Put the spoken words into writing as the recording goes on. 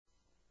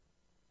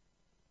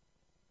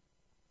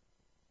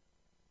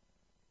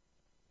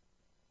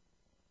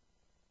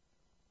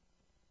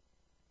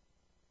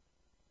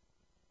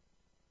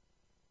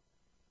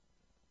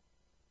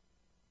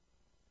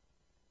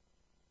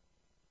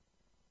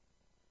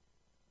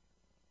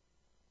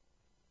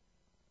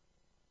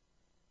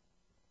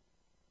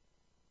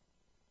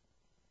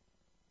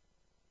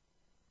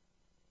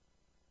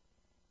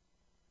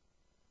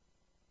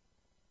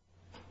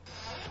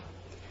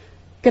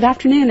Good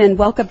afternoon and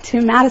welcome to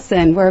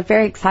Madison. We're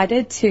very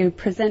excited to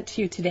present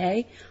to you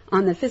today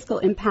on the fiscal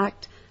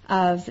impact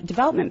of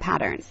development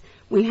patterns.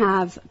 We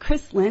have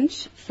Chris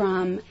Lynch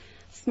from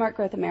Smart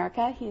Growth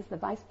America. He's the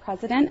Vice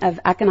President of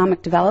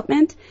Economic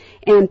Development,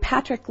 and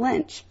Patrick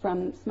Lynch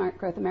from Smart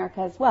Growth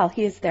America as well.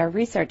 He is their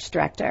Research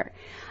Director.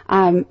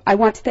 I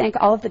want to thank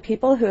all of the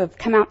people who have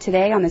come out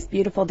today on this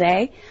beautiful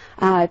day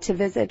to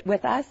visit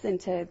with us and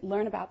to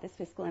learn about this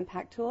fiscal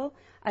impact tool.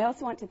 I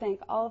also want to thank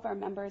all of our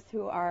members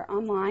who are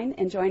online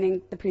and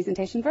joining the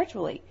presentation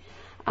virtually.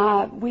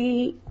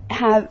 We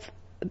have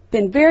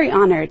been very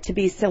honored to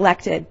be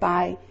selected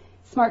by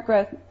Smart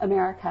Growth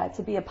America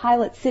to be a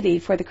pilot city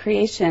for the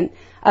creation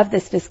of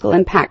this fiscal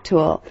impact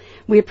tool.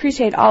 We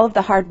appreciate all of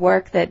the hard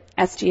work that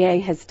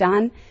SGA has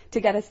done to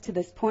get us to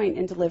this point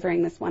in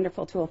delivering this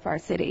wonderful tool for our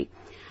city.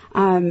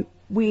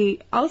 We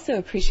also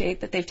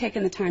appreciate that they've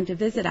taken the time to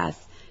visit us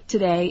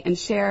today and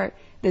share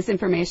this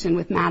information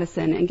with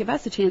Madison and give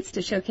us a chance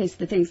to showcase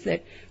the things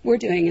that we're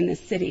doing in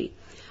this city.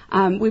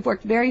 We've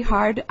worked very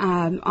hard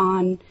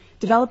on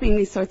developing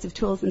these sorts of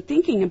tools and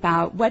thinking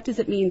about what does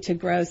it mean to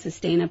grow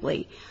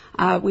sustainably.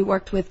 We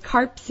worked with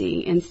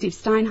CARPC and Steve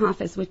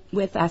Steinhoff is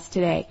with us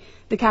today.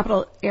 The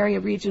Capital Area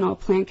Regional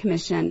Plan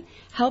Commission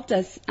helped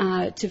us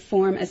to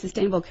form a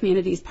Sustainable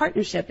Communities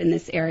Partnership in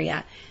this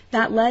area.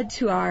 That led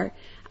to our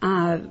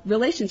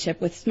relationship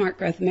with Smart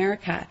Growth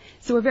America.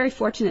 So we're very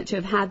fortunate to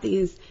have had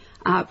these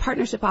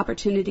partnership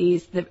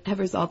opportunities that have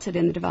resulted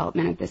in the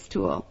development of this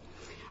tool.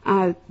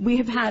 We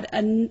have had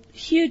a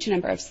huge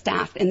number of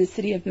staff in the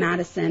city of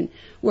Madison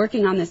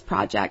working on this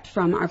project,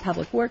 from our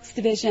Public Works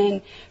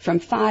Division, from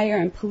fire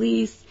and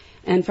police,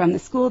 and from the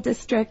school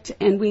district.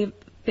 And we've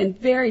been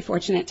very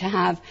fortunate to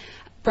have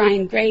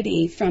Brian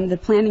Grady from the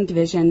Planning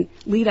Division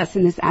lead us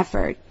in this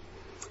effort.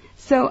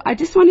 So I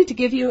just wanted to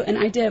give you an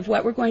idea of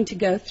what we're going to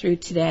go through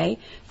today.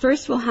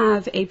 First, we'll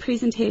have a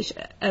presentation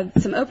of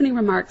some opening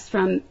remarks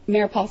from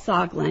Mayor Paul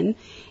Soglin,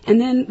 and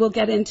then we'll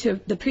get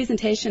into the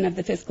presentation of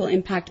the fiscal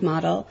impact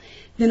model.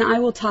 Then I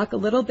will talk a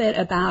little bit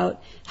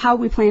about how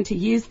we plan to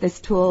use this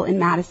tool in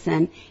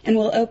Madison, and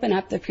we'll open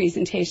up the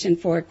presentation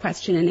for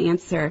question and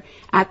answer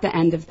at the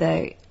end of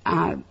the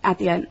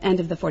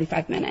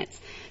 45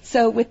 minutes.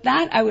 So with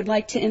that, I would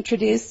like to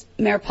introduce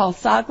Mayor Paul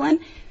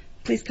Soglin.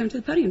 Please come to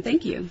the podium.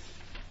 Thank you.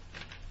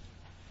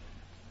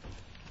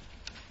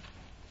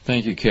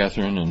 Thank you,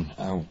 Catherine, and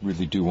I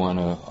really do want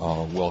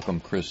to welcome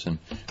Chris and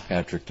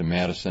Patrick to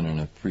Madison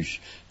and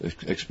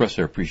express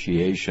our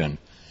appreciation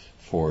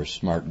for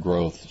Smart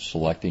Growth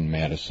selecting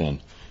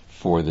Madison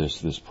for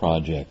this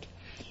project.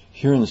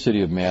 Here in the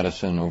city of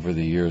Madison, over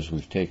the years,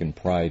 we've taken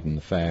pride in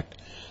the fact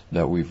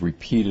that we've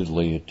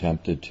repeatedly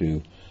attempted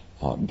to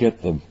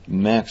get the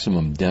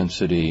maximum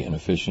density and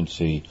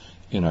efficiency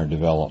in our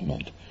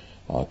development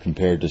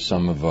compared to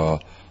some of our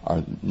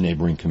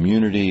neighboring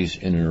communities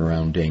in and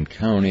around Dane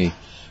County.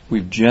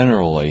 We've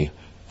generally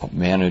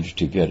managed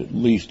to get at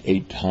least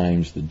 8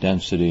 times the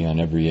density on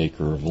every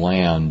acre of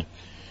land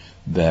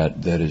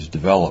that is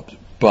developed.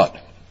 But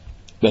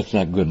that's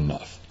not good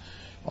enough.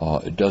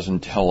 It doesn't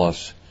tell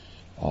us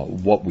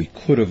what we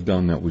could have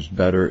done that was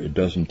better. It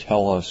doesn't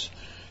tell us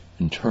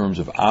in terms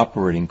of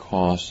operating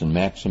costs and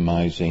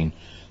maximizing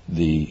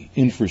the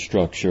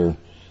infrastructure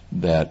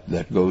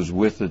that goes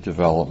with the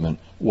development,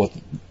 what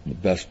the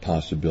best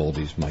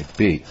possibilities might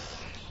be.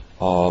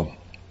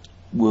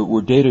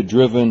 We're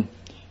data-driven,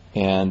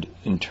 and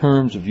in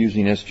terms of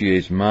using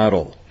SGA's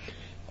model,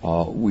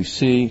 we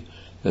see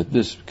that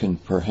this can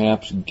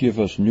perhaps give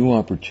us new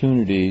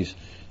opportunities,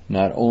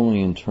 not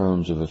only in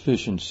terms of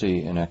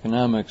efficiency and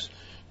economics,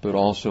 but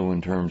also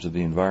in terms of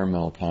the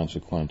environmental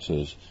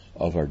consequences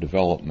of our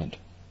development.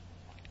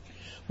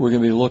 We're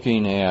going to be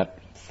looking at,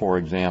 for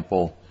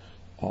example,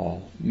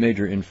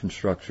 major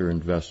infrastructure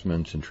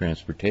investments in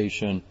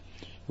transportation,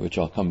 which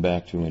I'll come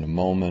back to in a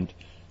moment,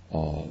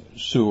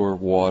 sewer,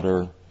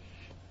 water,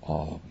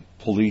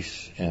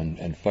 police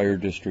and fire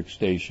district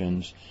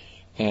stations,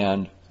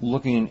 and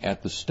looking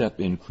at the step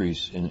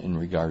increase in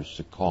regards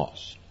to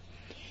costs.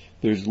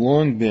 There's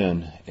long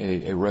been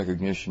a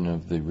recognition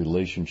of the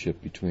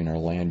relationship between our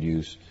land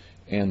use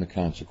and the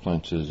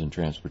consequences in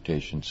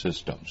transportation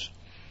systems.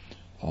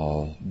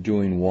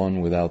 Doing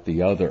one without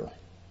the other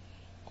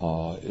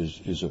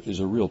is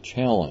a real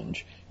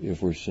challenge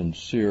if we're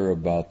sincere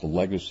about the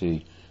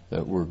legacy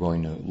that we're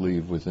going to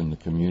leave within the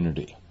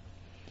community.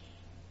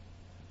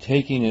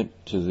 Taking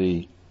it to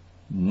the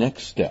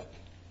next step,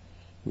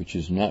 which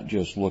is not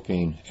just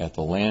looking at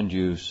the land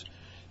use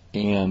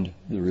and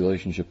the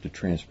relationship to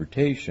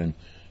transportation,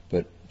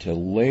 but to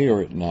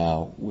layer it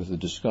now with a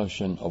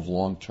discussion of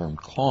long-term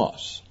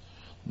costs,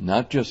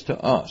 not just to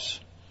us,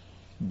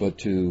 but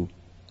to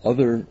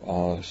other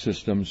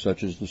systems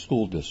such as the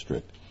school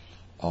district,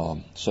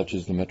 such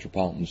as the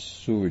Metropolitan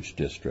Sewage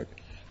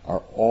District,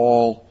 are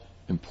all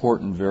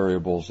important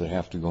variables that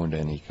have to go into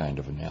any kind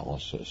of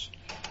analysis.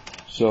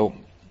 So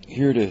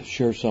here to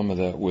share some of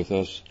that with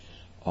us,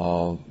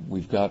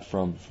 we've got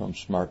from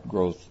Smart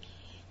Growth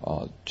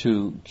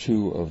two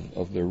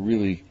of their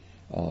really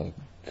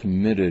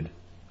committed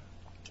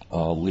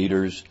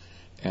leaders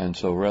And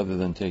so rather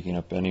than taking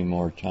up any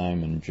more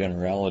time in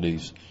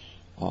generalities,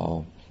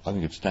 I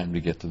think it's time to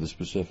get to the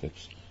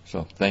specifics.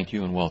 So thank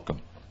you and welcome.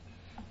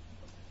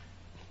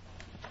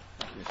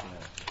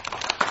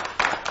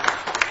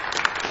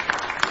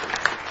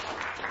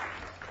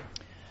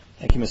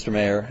 Thank you, Mr.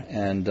 Mayor.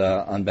 And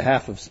on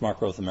behalf of Smart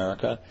Growth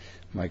America,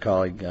 my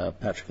colleague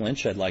Patrick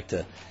Lynch, I'd like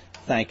to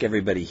thank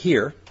everybody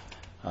here,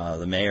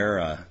 the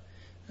mayor,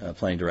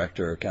 planning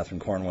director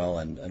Catherine Cornwell,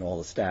 and all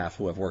the staff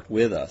who have worked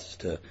with us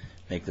to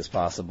make this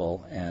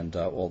possible, and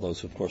all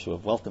those, of course, who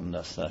have welcomed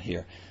us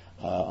here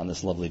on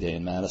this lovely day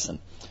in Madison.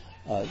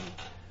 We're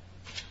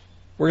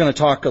going to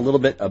talk a little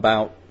bit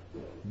about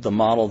the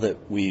model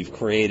that we've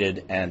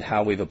created and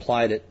how we've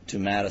applied it to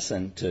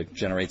Madison to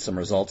generate some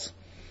results.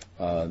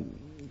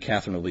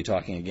 Catherine will be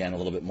talking again a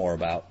little bit more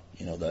about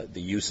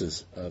the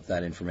uses of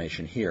that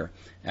information here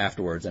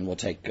afterwards, and we'll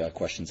take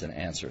questions and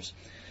answers.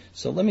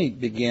 So let me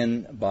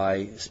begin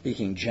by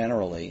speaking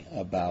generally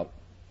about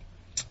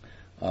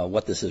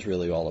what this is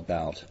really all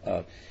about.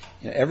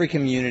 Every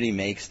community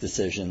makes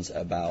decisions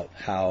about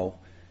how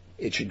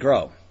it should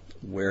grow,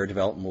 where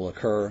development will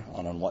occur,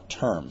 on what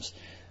terms.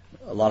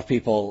 A lot of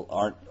people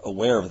aren't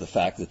aware of the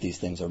fact that these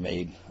things are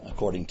made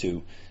according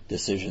to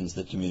decisions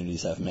that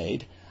communities have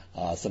made.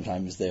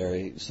 Sometimes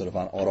they're sort of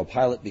on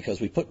autopilot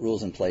because we put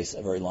rules in place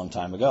a very long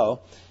time ago,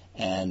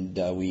 and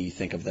we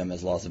think of them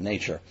as laws of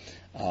nature.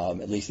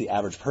 At least the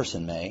average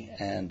person may,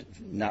 and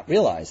not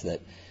realize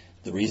that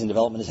the reason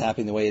development is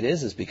happening the way it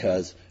is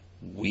because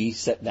we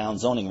set down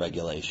zoning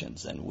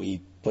regulations, and we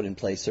put in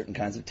place certain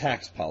kinds of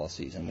tax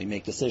policies, and we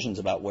make decisions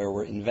about where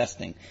we're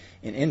investing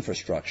in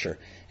infrastructure.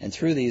 And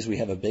through these, we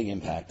have a big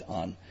impact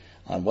on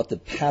what the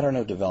pattern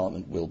of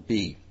development will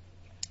be.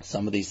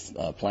 Some of these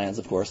plans,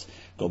 of course,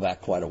 go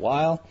back quite a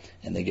while,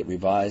 and they get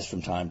revised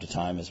from time to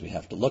time as we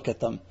have to look at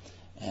them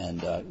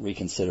and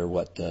reconsider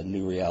what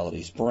new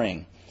realities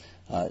bring.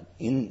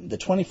 In the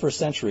 21st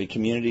century,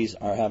 communities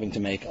are having to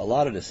make a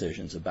lot of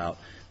decisions about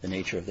the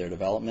nature of their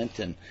development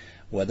and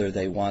whether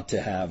they want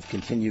to have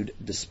continued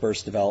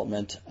dispersed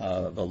development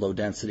of a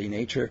low-density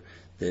nature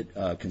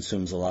that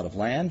consumes a lot of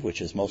land, which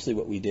is mostly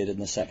what we did in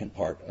the second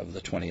part of the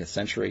 20th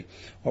century,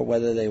 or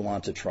whether they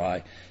want to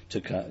try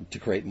to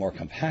create more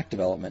compact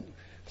development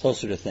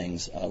closer to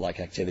things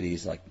like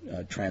activities like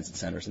transit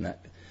centers and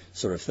that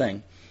sort of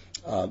thing,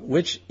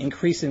 which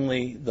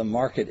increasingly the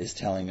market is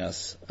telling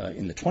us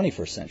in the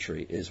 21st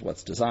century is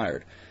what's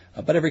desired.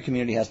 But every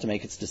community has to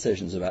make its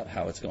decisions about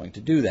how it's going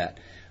to do that.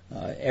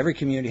 Every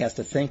community has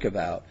to think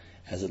about,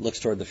 as it looks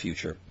toward the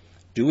future,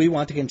 do we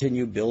want to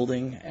continue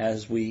building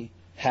as we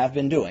have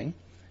been doing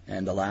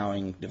and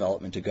allowing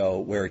development to go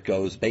where it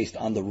goes based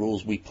on the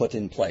rules we put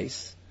in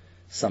place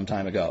some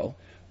time ago,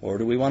 or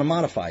do we want to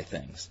modify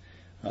things?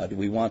 Do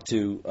we want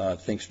to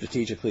think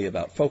strategically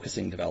about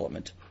focusing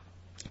development?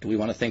 Do we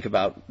want to think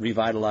about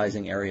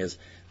revitalizing areas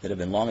that have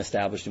been long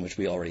established in which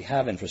we already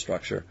have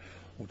infrastructure?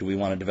 Or do we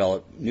want to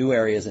develop new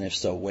areas, and if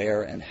so,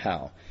 where and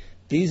how?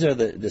 These are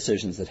the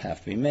decisions that have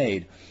to be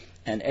made,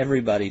 and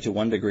everybody, to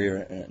one degree or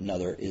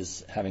another,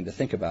 is having to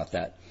think about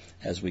that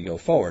as we go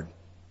forward.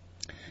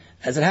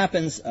 As it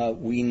happens,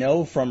 we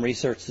know from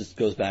research that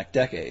goes back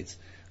decades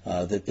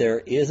that there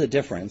is a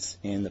difference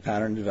in the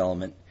pattern of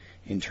development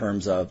in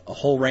terms of a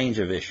whole range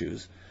of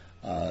issues.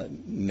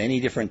 Many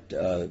different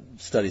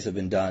studies have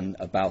been done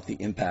about the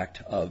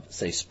impact of,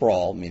 say,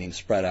 sprawl, meaning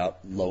spread out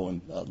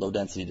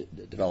low-density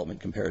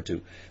development compared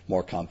to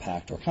more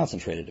compact or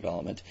concentrated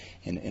development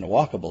in a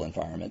walkable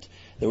environment.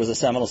 There was a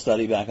seminal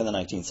study back in the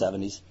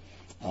 1970s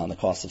on the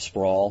cost of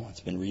sprawl. It's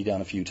been redone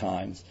a few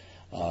times.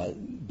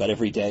 But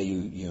every day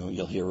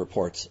you'll hear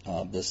reports.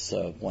 This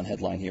one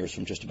headline here is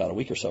from just about a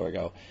week or so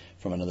ago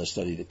from another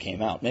study that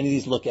came out. Many of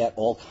these look at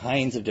all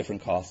kinds of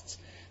different costs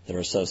that are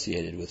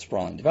associated with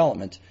sprawling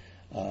development.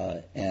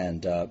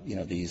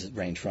 These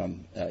range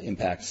from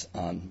impacts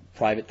on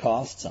private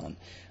costs, on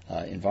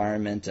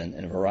environment, and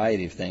a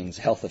variety of things,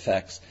 health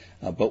effects.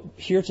 But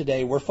here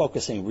today we're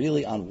focusing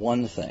really on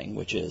one thing,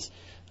 which is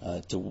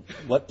to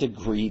what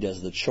degree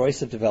does the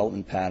choice of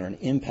development pattern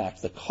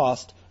impact the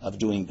cost of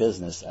doing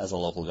business as a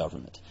local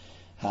government?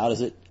 How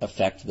does it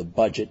affect the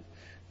budget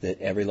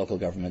that every local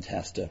government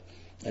has to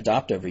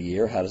adopt every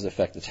year? How does it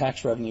affect the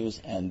tax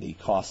revenues and the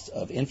costs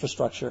of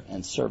infrastructure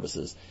and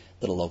services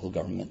that a local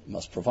government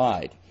must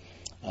provide?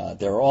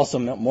 There are also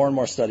more and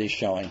more studies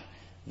showing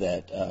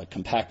that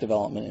compact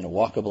development in a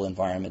walkable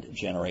environment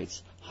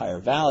generates higher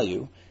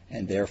value,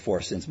 and therefore,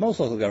 since most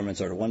local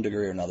governments are to one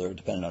degree or another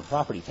dependent on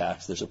property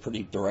tax, there's a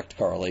pretty direct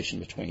correlation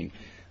between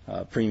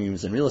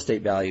premiums and real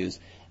estate values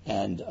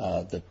and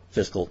the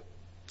fiscal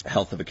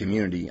health of a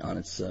community on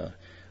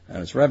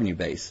its revenue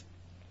base.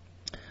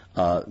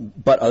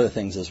 But other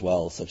things as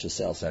well, such as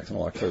sales tax and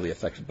all, are clearly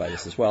affected by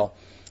this as well.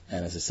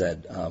 And as I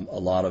said, a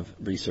lot of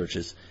research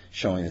is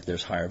showing that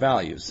there's higher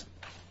values.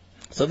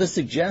 So this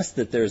suggests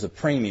that there's a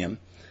premium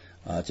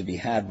to be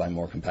had by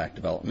more compact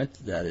development.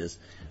 That is,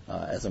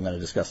 as I'm going to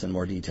discuss in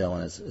more detail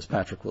and as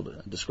Patrick will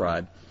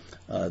describe,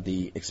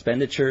 the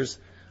expenditures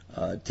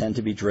tend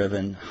to be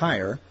driven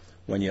higher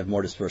when you have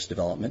more dispersed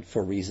development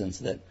for reasons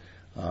that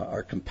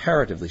are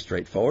comparatively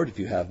straightforward. If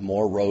you have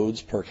more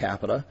roads per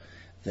capita,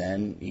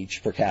 then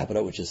each per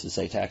capita, which is to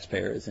say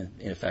taxpayer, is in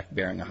effect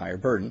bearing a higher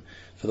burden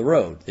for the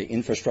road. The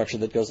infrastructure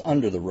that goes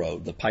under the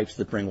road, the pipes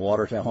that bring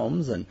water to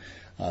homes and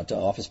to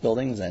office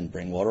buildings and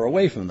bring water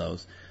away from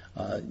those,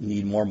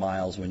 need more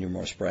miles when you're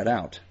more spread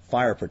out.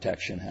 Fire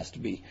protection has to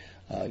be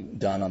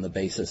done on the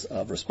basis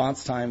of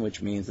response time,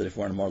 which means that if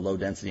we're in a more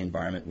low-density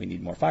environment, we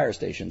need more fire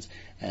stations,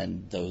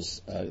 and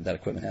that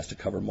equipment has to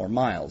cover more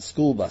miles.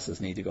 School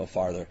buses need to go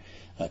farther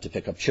to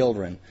pick up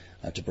children,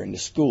 to bring to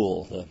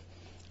school.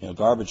 The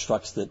garbage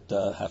trucks that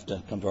have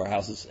to come to our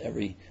houses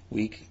every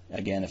week,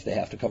 again, if they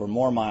have to cover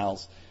more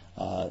miles,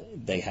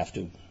 they have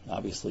to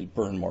obviously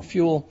burn more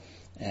fuel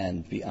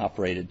and be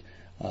operated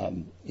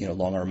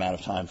longer amount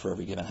of time for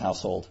every given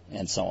household,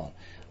 and so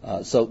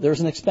on. So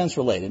there's an expense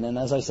related, and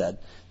as I said,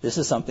 this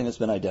is something that's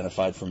been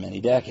identified for many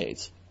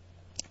decades.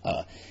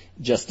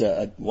 Just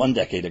 1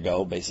 decade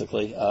ago,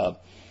 basically,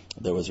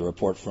 there was a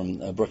report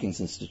from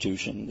Brookings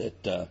Institution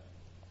that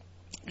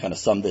kind of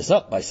summed this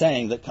up by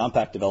saying that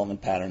compact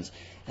development patterns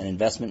and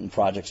investment in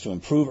projects to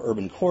improve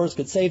urban cores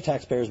could save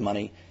taxpayers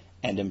money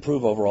and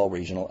improve overall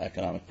regional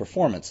economic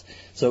performance.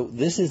 So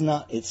this is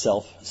not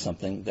itself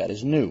something that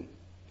is new.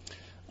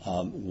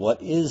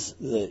 What is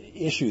the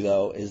issue,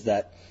 though, is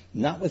that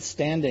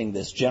notwithstanding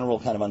this general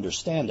kind of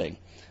understanding,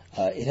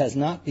 it has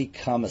not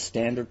become a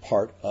standard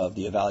part of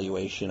the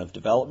evaluation of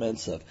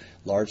developments, of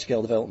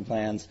large-scale development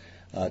plans,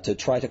 to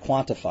try to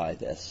quantify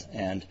this.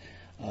 And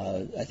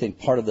I think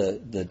part of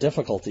the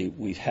difficulty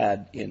we've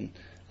had in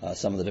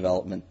some of the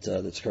development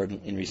that's occurred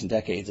in recent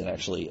decades and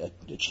actually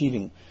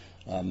achieving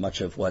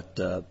much of what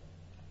a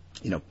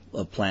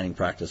planning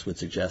practice would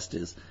suggest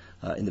is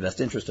in the best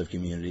interest of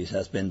communities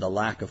has been the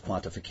lack of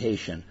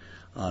quantification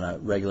on a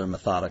regular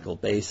methodical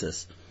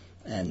basis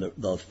and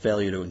the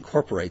failure to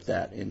incorporate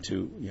that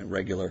into the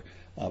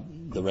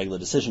regular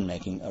decision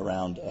making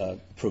around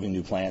approving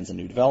new plans and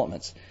new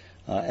developments.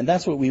 And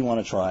that's what we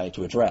want to try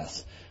to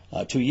address.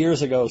 2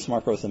 years ago,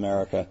 Smart Growth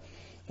America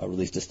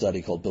released a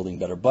study called Building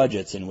Better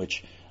Budgets, in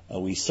which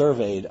we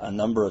surveyed a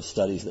number of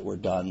studies that were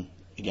done,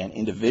 again,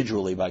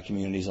 individually by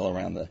communities all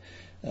around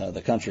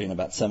the country in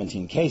about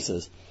 17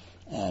 cases,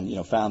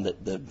 and found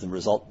that the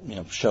result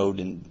showed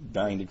in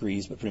varying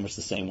degrees, but pretty much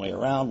the same way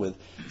around, with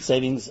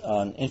savings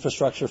on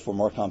infrastructure for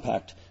more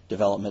compact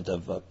development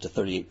of up to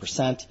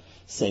 38%,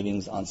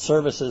 savings on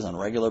services on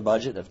regular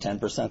budget of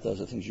 10%.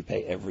 Those are things you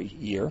pay every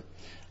year,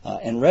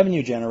 and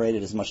revenue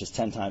generated as much as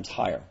 10 times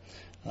higher.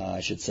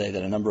 I should say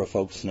that a number of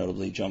folks,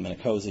 notably Joe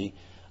Minicozy,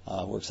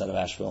 works out of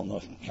Asheville,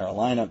 North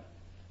Carolina,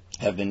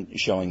 have been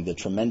showing the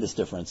tremendous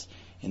difference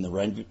in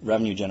the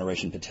revenue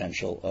generation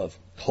potential of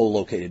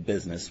co-located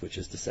business, which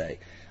is to say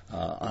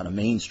on a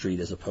main street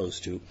as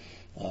opposed to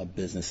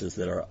businesses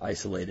that are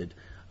isolated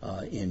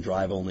in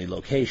drive-only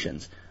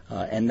locations.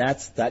 And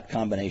that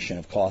combination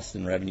of cost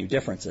and revenue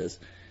differences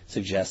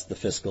suggests the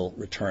fiscal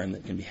return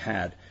that can be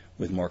had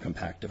with more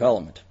compact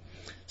development.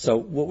 So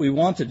what we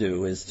want to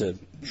do is to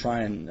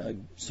try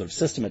and sort of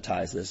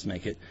systematize this,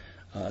 make it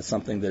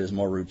something that is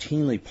more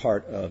routinely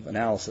part of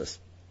analysis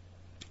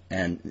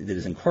and that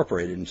is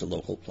incorporated into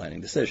local planning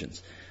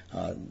decisions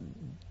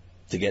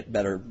to get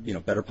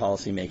better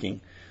policy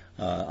making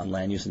on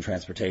land use and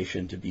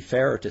transportation, to be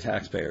fairer to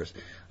taxpayers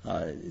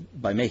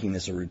by making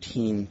this a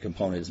routine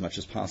component as much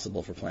as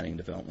possible for planning and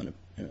development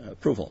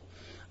approval.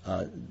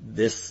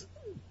 This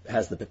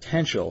has the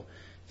potential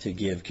to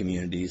give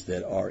communities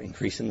that are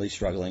increasingly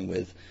struggling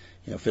with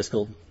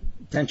fiscal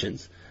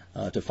tensions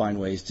to find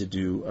ways to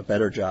do a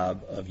better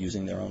job of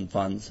using their own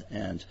funds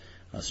and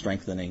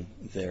strengthening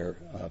their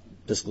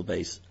fiscal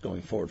base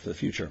going forward for the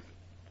future.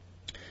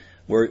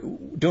 We're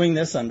doing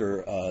this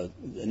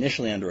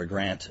initially under a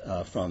grant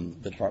from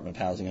the Department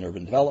of Housing and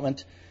Urban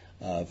Development,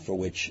 for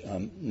which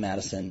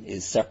Madison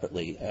is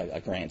separately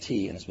a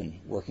grantee and has been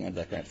working under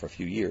that grant for a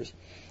few years.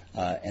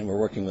 And we're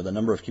working with a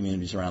number of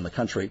communities around the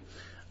country,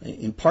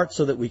 in part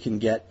so that we can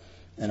get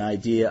an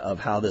idea of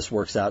how this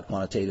works out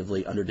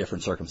quantitatively under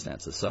different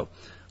circumstances. So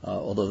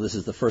although this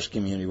is the first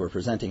community we're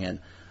presenting in,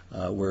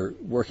 we're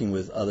working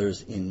with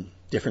others in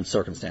different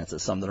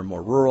circumstances, some that are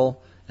more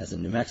rural, as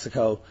in New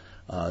Mexico,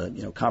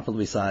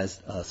 comparably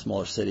sized,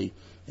 smaller city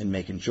in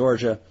Macon,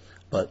 Georgia,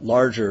 but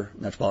larger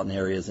metropolitan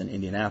areas in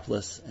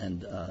Indianapolis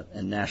and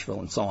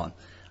Nashville and so on.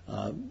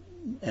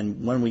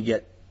 And when we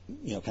get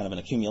kind of an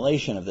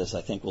accumulation of this,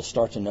 I think we'll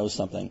start to know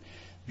something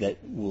that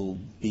will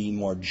be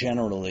more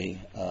generally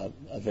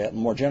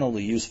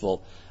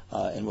useful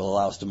and will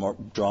allow us to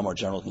draw more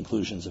general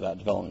conclusions about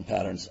development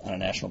patterns on a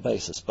national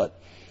basis. But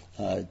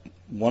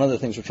one of the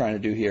things we're trying to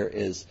do here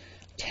is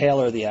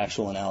tailor the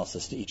actual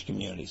analysis to each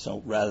community.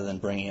 So rather than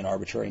bringing in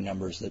arbitrary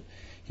numbers that,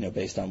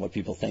 based on what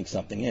people think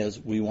something is,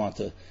 we want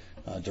to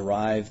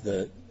derive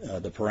the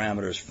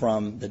parameters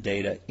from the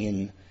data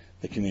in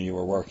the community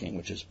we're working,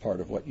 which is part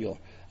of what you're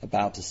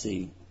about to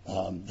see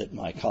that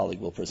my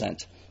colleague will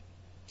present.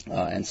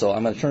 And so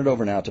I'm going to turn it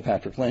over now to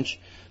Patrick Lynch,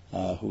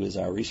 who is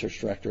our research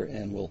director,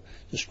 and will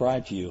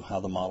describe to you how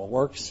the model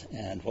works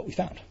and what we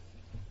found.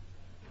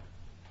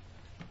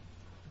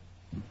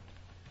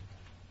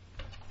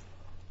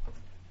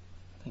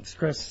 Thanks,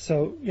 Chris.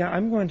 So, yeah,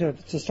 I'm going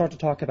to start to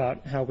talk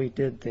about how we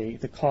did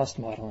the cost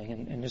modeling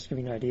and just give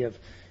you an idea of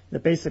the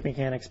basic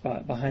mechanics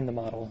behind the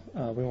model.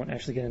 We won't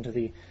actually get into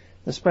the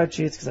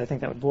spreadsheets because I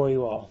think that would bore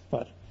you all.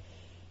 But,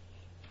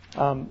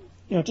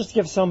 just to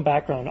give some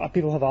background,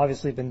 people have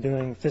obviously been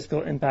doing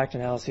fiscal impact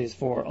analyses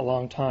for a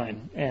long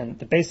time. And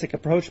the basic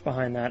approach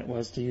behind that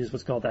was to use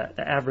what's called the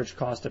average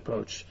cost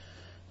approach,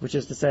 which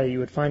is to say you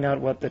would find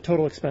out what the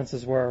total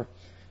expenses were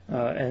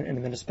in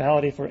the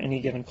municipality for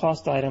any given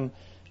cost item,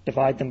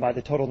 divide them by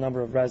the total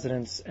number of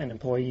residents and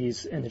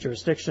employees in the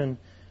jurisdiction,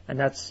 and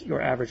that's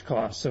your average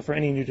cost. So for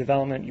any new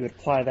development, you would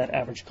apply that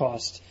average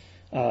cost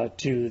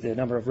to the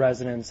number of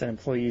residents and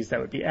employees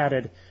that would be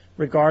added,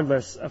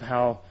 regardless of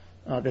how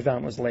the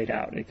development was laid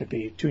out. It could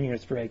be 2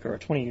 units per acre or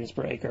 20 units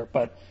per acre,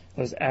 but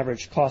those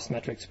average cost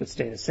metrics would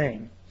stay the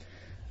same.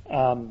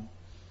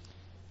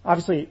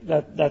 Obviously,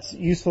 that's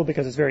useful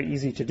because it's very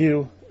easy to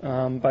do,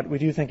 but we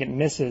do think it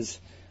misses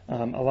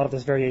a lot of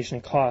this variation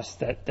in cost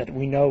that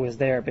we know is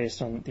there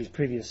based on these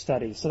previous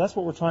studies. So that's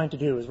what we're trying to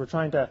do, is we're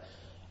trying to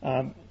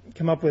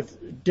come up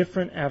with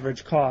different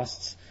average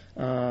costs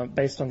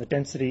based on the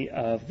density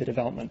of the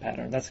development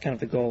pattern. That's kind of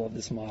the goal of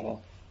this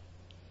model.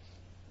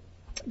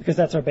 Because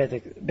that's our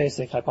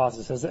basic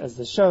hypothesis. As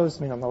this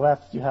shows, on the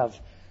left you have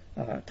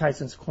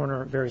Tyson's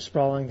Corner, very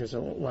sprawling. There's a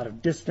lot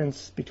of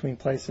distance between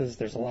places.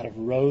 There's a lot of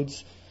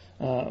roads,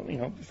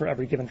 for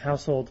every given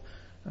household,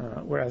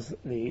 whereas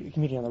the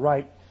community on the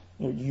right,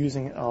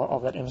 using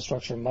all that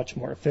infrastructure much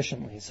more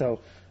efficiently.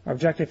 So our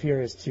objective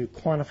here is to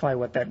quantify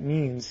what that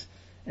means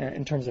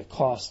in terms of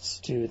costs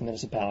to the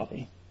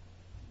municipality.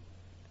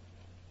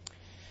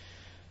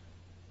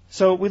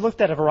 So we looked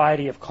at a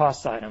variety of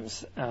cost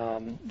items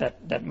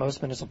that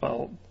most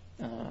municipal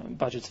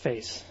budgets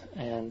face.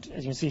 And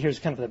as you can see, here's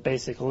kind of the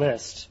basic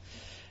list.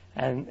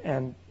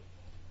 And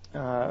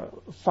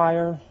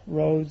fire,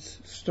 roads,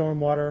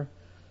 stormwater,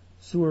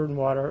 sewer and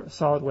water,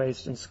 solid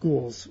waste, and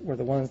schools were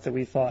the ones that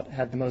we thought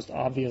had the most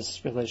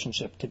obvious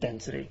relationship to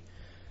density.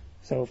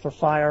 So for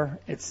fire,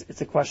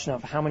 it's a question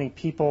of how many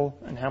people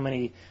and how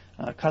many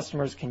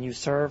customers can you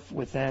serve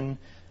within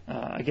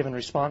a given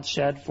response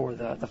shed for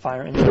the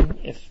fire engine.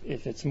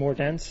 If it's more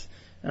dense,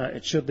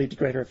 it should lead to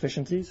greater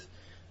efficiencies.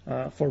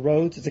 For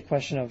roads, it's a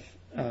question of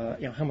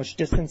how much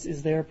distance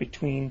is there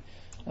between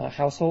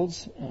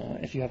households.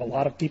 If you have a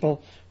lot of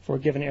people for a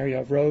given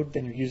area of road,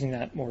 then you're using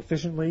that more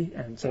efficiently,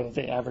 and so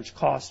the average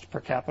cost per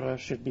capita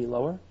should be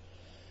lower.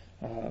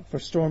 For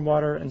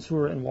stormwater and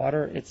sewer and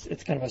water,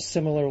 it's kind of a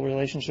similar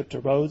relationship to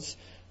roads.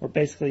 We're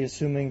basically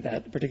assuming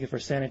that, particularly for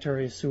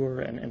sanitary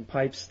sewer and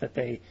pipes, that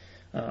they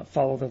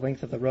follow the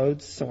length of the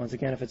roads. So once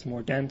again, if it's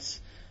more dense,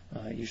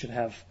 you should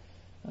have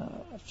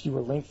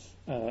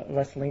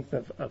less length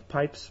of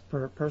pipes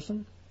per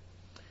person.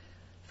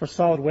 For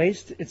solid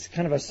waste, it's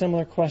kind of a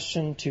similar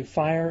question to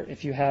fire.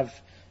 If you have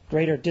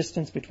greater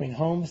distance between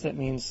homes, that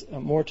means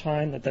more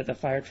time that the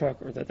fire truck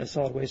or that the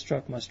solid waste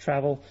truck must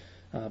travel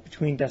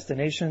between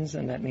destinations,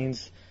 and that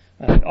means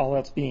all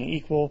else being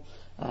equal,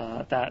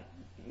 that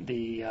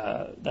the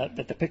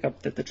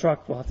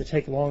truck will have to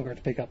take longer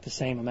to pick up the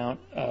same amount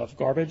of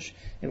garbage.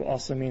 It will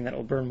also mean that it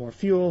will burn more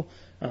fuel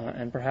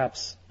and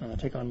perhaps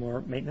take on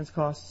more maintenance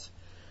costs.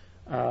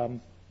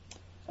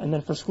 And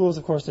then for schools,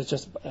 of course, it's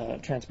just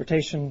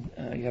transportation.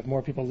 You have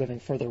more people living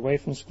further away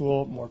from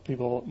school,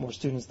 more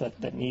students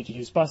that need to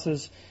use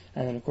buses,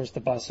 and then, of course, the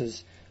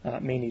buses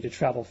may need to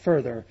travel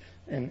further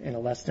in a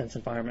less dense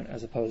environment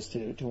as opposed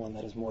to one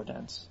that is more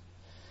dense.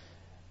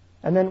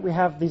 And then we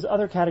have these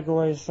other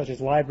categories such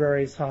as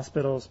libraries,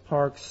 hospitals,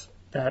 parks,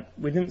 that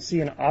we didn't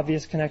see an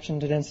obvious connection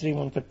to density.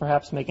 One could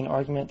perhaps make an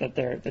argument that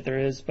there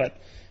is, but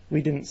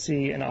we didn't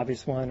see an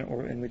obvious one,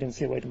 and we didn't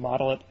see a way to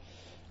model it.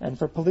 And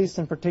for police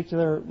in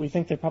particular, we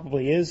think there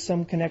probably is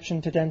some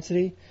connection to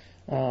density,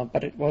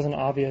 but it wasn't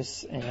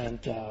obvious, and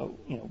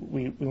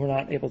we were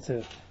not able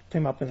to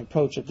come up with an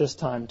approach at this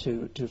time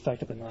to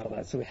effectively model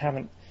that, so we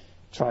haven't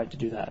tried to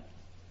do that.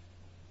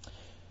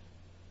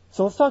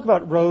 So let's talk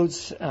about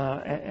roads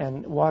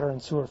and water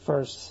and sewer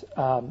first.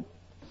 The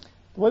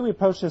way we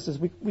approach this is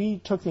we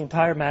took the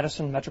entire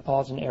Madison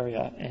metropolitan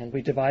area and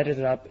we divided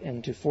it up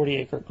into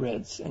 40-acre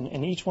grids. And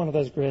in each one of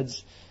those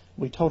grids,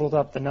 we totaled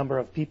up the number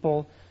of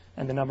people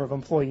and the number of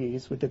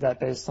employees. We did that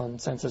based on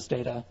census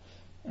data.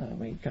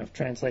 We kind of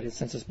translated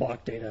census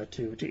block data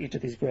to each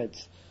of these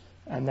grids.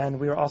 And then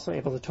we were also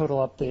able to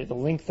total up the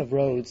length of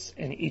roads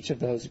in each of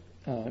those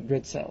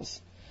grid cells.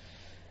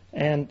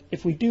 And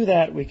if we do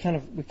that, we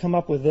come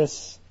up with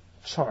this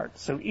chart.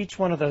 So each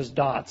one of those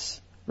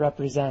dots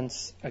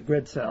represents a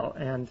grid cell.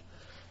 And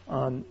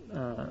on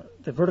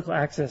the vertical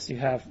axis, you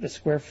have the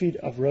square feet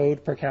of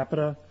road per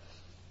capita.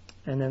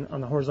 And then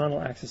on the horizontal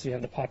axis, you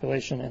have the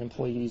population and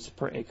employees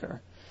per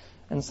acre.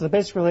 And so the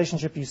basic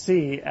relationship you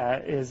see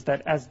is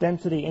that as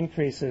density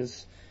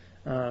increases,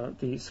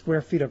 the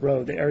square feet of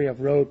road, the area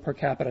of road per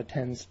capita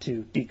tends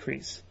to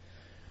decrease.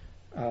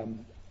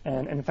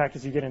 And in fact,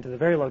 as you get into the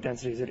very low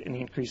densities, it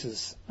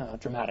increases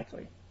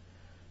dramatically.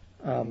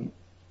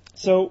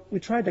 So we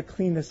tried to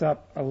clean this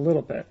up a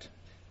little bit.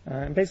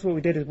 And basically what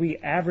we did is we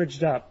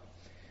averaged up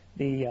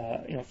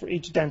for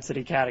each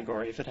density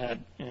category, if it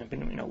had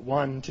been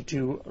 1 to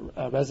 2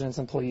 residents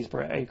employees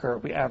per acre,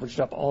 we averaged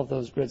up all of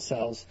those grid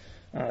cells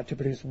to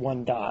produce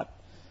one dot.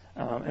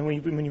 And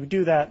when you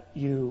do that,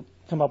 you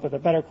come up with a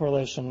better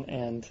correlation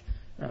and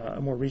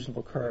a more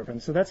reasonable curve.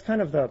 And so that's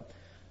kind of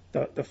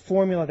the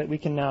formula that we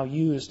can now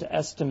use to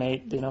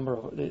estimate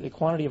the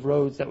quantity of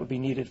roads that would be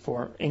needed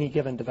for any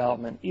given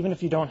development. Even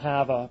if you don't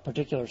have a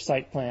particular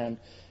site plan,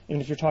 even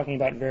if you're talking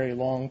about very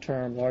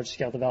long-term,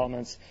 large-scale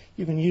developments,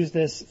 you can use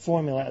this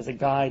formula as a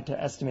guide to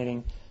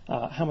estimating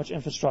how much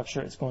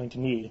infrastructure it's going to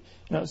need,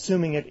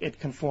 assuming it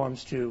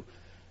conforms to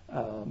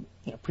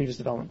previous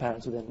development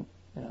patterns within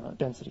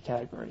density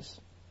categories.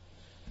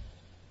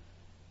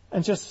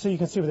 And just so you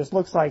can see what this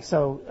looks like,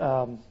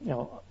 so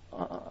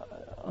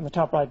on the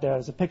top right there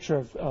is a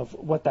picture of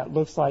what that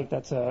looks like.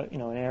 That's an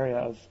area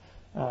of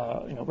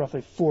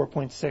roughly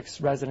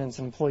 4.6 residents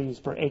and employees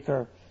per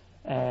acre,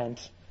 and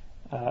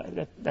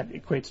that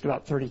equates to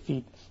about 30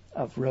 feet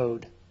of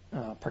road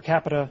per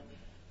capita.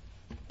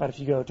 But if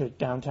you go to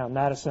downtown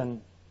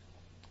Madison,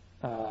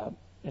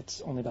 it's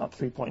only about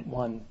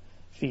 3.1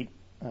 feet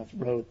of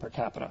road per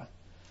capita.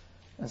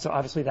 And so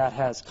obviously that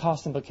has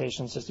cost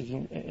implications, just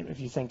if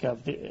you think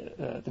of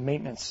the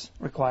maintenance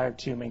required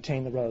to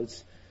maintain the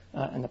roads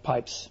and the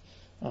pipes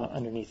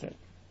underneath it.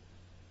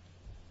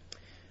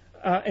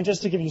 And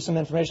just to give you some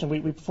information,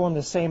 we performed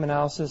the same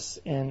analysis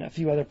in a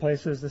few other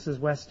places. This is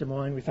West Des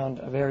Moines. We found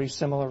a very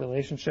similar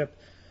relationship.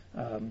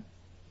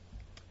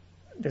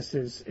 This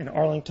is in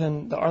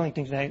Arlington. The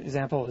Arlington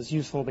example is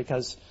useful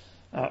because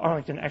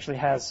Arlington actually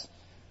has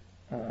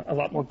a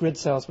lot more grid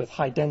cells with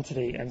high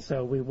density, and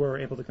so we were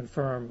able to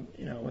confirm,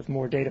 with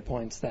more data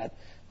points, that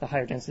the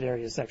higher density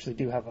areas actually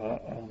do have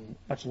a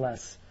much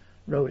less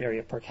road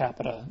area per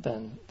capita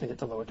than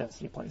the lower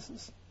density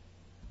places.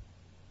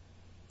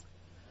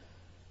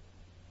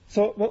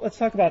 So let's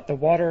talk about the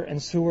water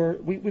and sewer.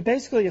 We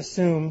basically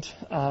assumed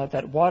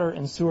that water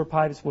and sewer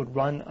pipes would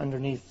run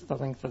underneath the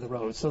length of the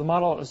road. So the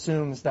model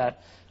assumes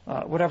that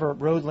whatever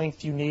road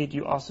length you need,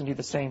 you also need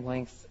the same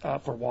length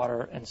for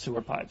water and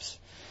sewer pipes.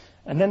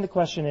 And then the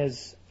question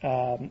is,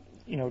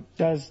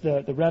 does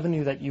the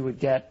revenue that you would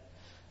get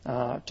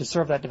to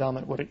serve that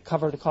development, would it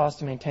cover the cost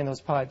to maintain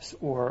those pipes,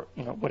 or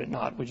would it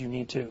not? Would you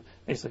need to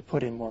basically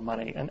put in more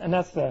money? And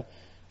that's the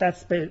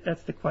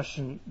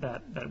question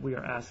that we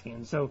are asking.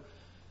 And so,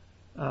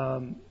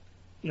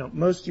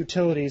 most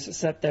utilities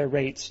set their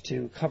rates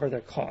to cover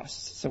their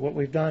costs. So what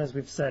we've done is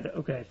we've said,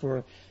 okay,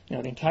 for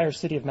the entire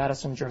city of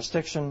Madison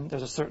jurisdiction,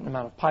 there's a certain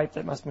amount of pipe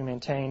that must be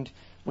maintained.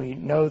 We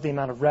know the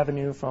amount of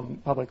revenue from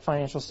public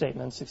financial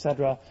statements, et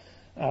cetera.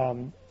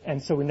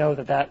 And so we know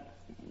that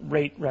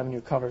rate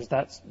revenue covers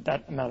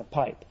that amount of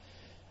pipe.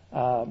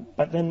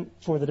 But then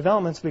for the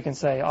developments, we can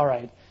say, all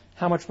right,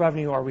 how much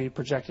revenue are we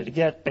projected to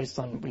get based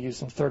on, we use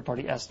some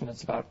third-party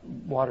estimates about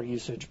water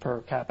usage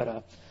per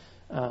capita.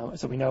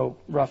 So we know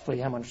roughly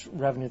how much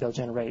revenue they'll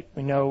generate.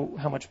 We know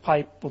how much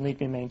pipe will need to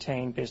be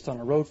maintained based on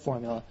a road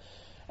formula.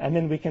 And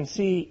then we can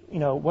see,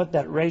 what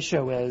that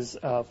ratio is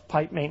of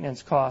pipe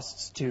maintenance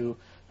costs to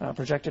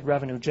projected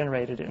revenue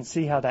generated, and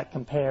see how that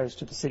compares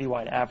to the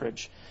citywide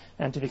average.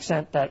 And to the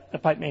extent that the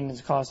pipe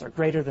maintenance costs are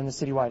greater than the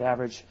citywide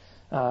average,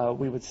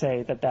 we would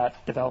say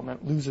that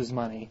development loses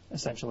money,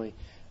 essentially.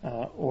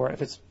 Or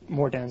if it's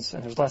more dense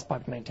and there's less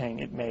pipe to maintain,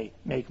 it may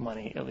make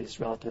money, at least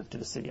relative to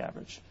the city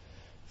average.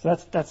 So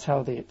that's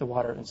how the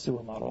water and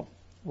sewer model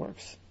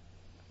works.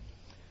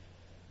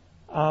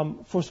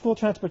 For school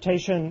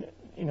transportation,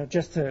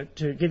 just to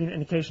give you an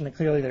indication that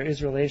clearly there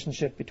is a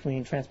relationship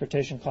between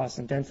transportation costs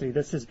and density,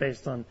 this is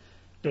based on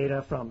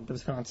data from the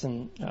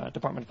Wisconsin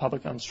Department of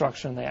Public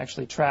Instruction. They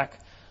actually track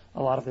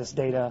a lot of this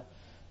data.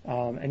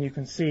 And you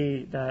can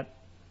see that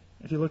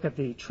if you look at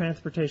the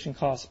transportation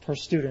costs per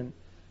student,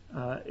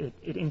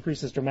 it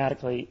increases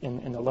dramatically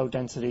in the low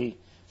density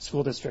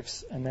school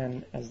districts. And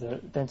then as the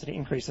density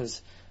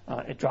increases,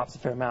 it drops a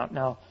fair amount.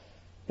 Now,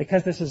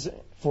 because this is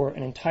for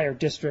an entire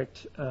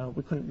district,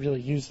 we couldn't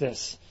really use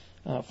this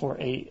for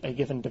a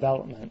given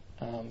development.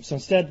 So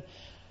instead,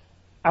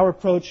 our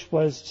approach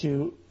was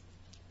to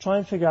try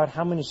and figure out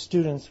how many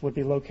students would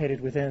be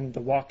located within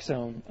the walk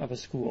zone of a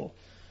school.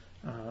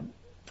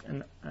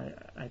 And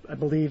I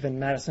believe in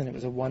Madison it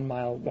was a 1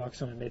 mile walk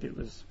zone, and maybe it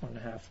was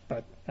 1.5.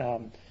 But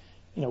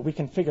we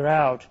can figure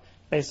out,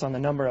 based on the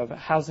number of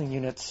housing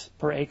units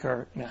per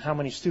acre, how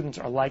many students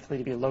are likely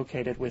to be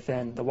located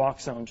within the walk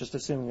zone, just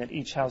assuming that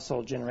each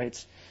household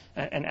generates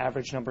an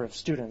average number of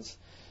students.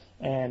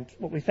 And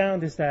what we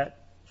found is that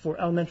for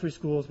elementary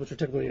schools, which are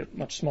typically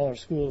much smaller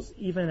schools,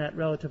 even at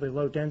relatively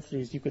low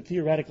densities, you could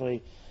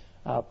theoretically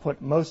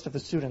put most of the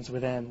students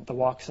within the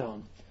walk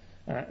zone.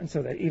 And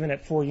so that even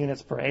at 4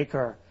 units per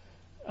acre,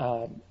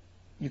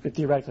 you could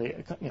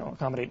theoretically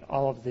accommodate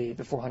all of the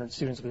 400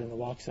 students within the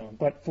walk zone.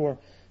 But for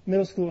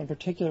middle school, in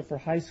particular for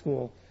high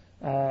school,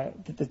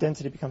 the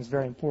density becomes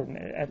very important.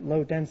 At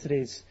low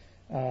densities,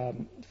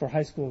 for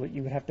high school,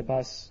 you would have to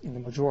bus the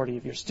majority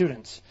of your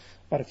students.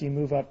 But if you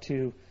move up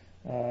to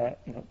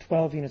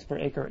 12 units per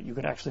acre, you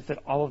could actually fit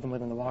all of them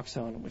within the walk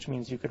zone, which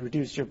means you could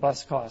reduce your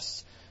bus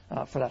costs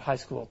for that high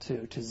school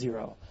to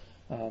zero.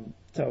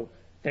 So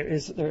there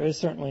is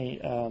certainly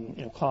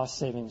cost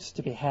savings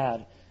to be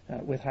had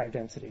with higher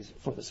densities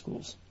for the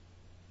schools.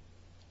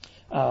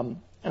 And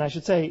I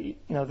should say,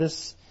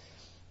 this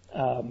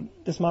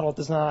model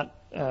does not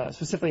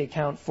specifically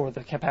account for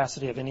the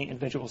capacity of any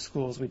individual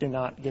schools. We did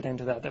not get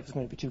into that. That was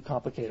going to be too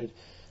complicated.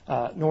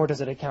 Nor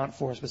does it account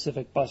for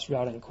specific bus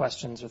routing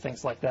questions or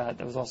things like that.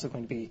 That was also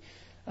going to be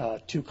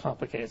too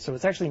complicated. So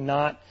it's actually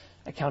not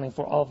accounting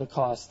for all of the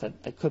costs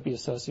that could be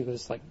associated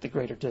with this, like the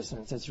greater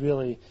distance. It's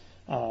really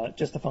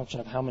just a function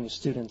of how many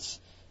students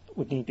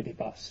would need to be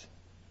bused.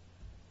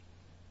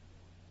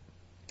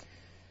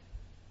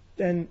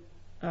 Then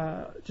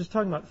just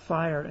talking about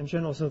fire in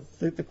general. So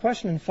the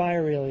question in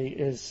fire really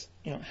is,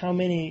 how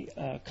many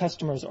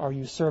customers are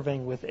you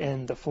serving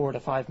within the 4 to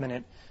 5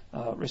 minute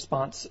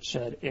response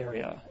shed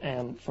area?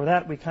 And for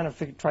that, we kind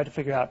of tried to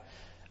figure out,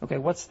 okay,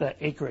 what's the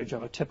acreage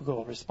of a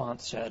typical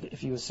response shed?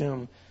 If you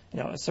assume,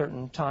 a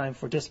certain time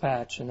for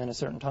dispatch and then a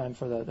certain time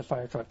for the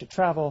fire truck to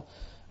travel,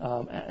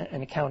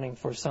 and accounting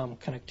for some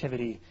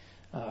connectivity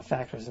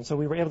factors. And so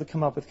we were able to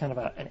come up with kind of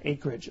an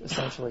acreage,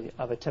 essentially,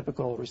 of a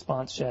typical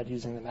response shed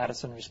using the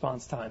Madison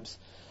response times.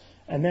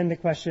 And then the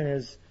question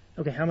is,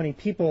 okay, how many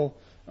people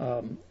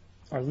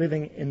are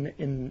living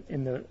in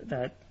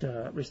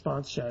that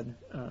response shed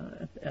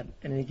at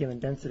any given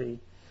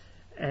density?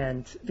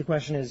 And the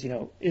question is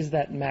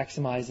that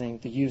maximizing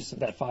the use of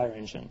that fire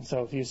engine?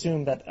 So if you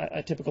assume that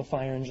a typical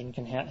fire engine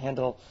can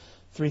handle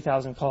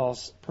 3,000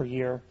 calls per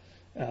year,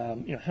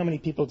 how many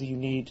people do you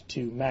need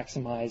to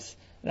maximize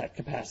that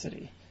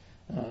capacity?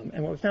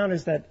 And what we found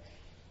is that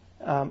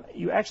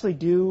you actually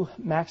do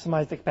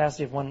maximize the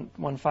capacity of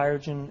one fire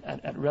engine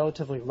at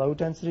relatively low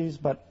densities,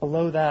 but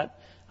below that,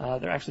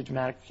 there are actually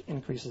dramatic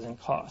increases in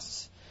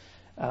costs.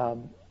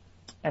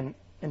 And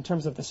in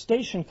terms of the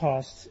station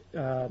costs,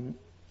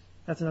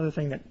 that's another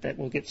thing that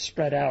will get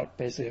spread out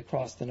basically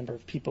across the number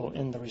of people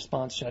in the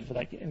response shed for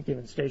that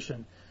given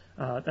station.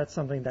 That's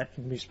something that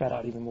can be spread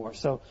out even more.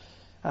 So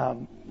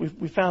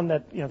we found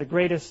that the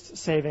greatest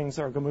savings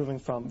are moving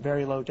from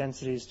very low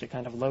densities to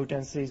kind of low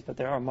densities, but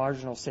there are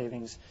marginal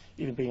savings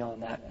even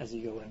beyond that as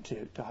you go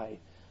into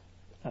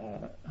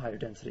higher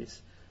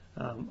densities.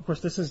 Of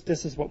course, this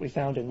is what we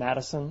found in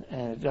Madison,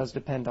 and it does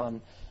depend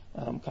on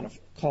kind of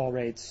call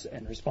rates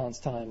and response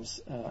times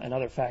and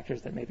other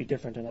factors that may be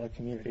different in other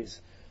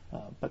communities.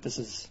 But this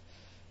is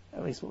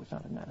at least what we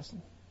found in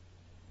Madison.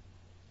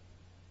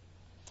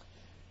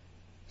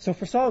 So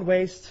for solid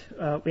waste,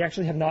 we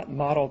actually have not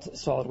modeled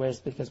solid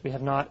waste because we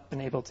have not been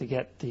able to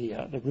get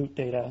the root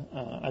data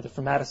either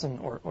for Madison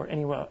or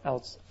anywhere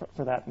else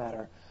for that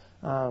matter.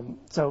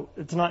 So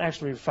it's not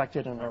actually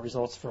reflected in our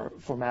results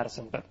for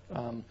Madison, but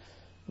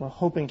we're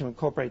hoping to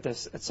incorporate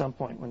this at some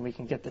point when we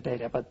can get the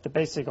data. But the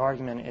basic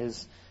argument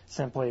is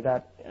simply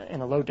that in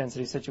a low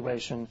density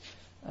situation,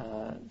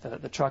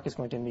 the truck is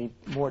going to need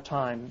more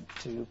time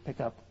to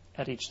pick up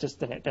at each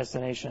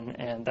destination,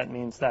 and that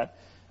means that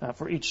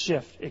for each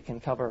shift, it can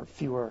cover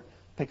fewer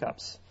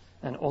pickups.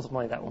 And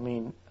ultimately, that will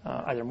mean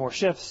either more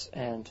shifts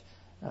and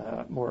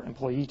more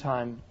employee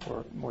time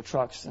or more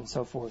trucks and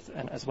so forth,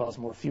 and as well as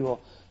more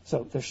fuel.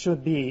 So there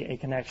should be a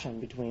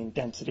connection between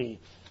density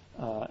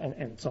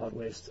and solid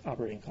waste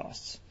operating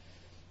costs.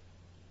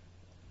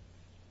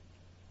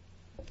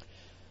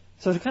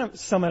 So to kind of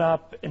sum it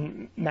up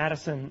in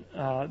Madison,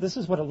 this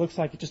is what it looks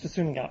like, just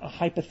assuming a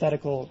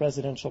hypothetical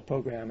residential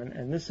program.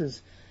 And this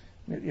is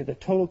the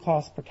total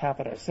cost per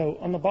capita. So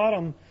on the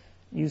bottom,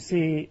 you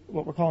see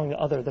what we're calling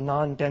the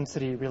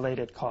non-density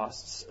related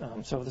costs.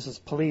 So this is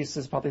police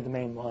is probably the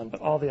main one, but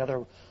all the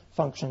other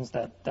functions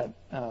that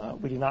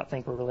we do not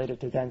think were related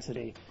to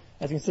density.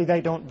 As you can see,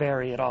 they don't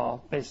vary at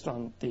all based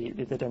on the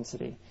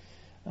density.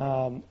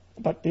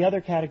 But the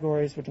other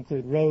categories, which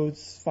include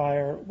roads,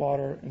 fire,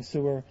 water, and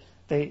sewer,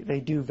 they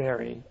do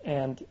vary.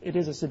 And it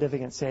is a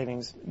significant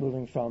savings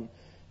moving from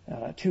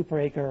 2 per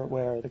acre,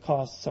 where the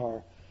costs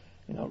are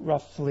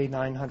roughly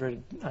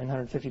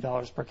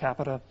 $950 per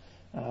capita,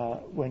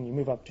 when you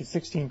move up to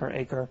 16 per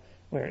acre,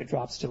 where it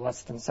drops to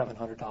less than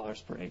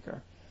 $700 per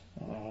acre.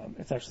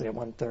 It's actually a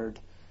 1/3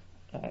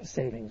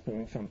 savings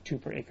moving from 2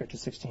 per acre to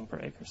 16 per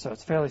acre. So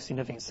it's fairly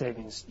significant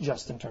savings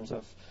just in terms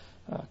of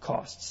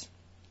costs.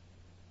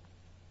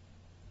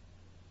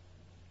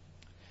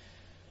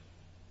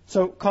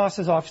 So cost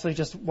is obviously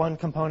just one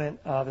component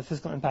of the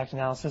fiscal impact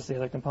analysis. The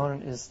other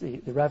component is the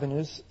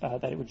revenues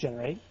that it would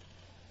generate.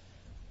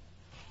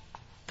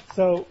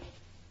 So,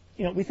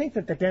 we think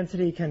that the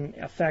density can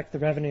affect the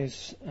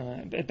revenues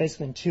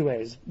basically in 2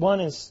 ways. One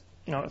is,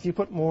 if you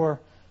put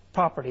more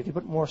property, if you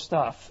put more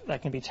stuff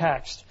that can be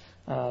taxed,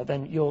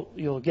 then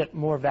you'll get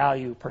more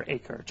value per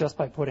acre just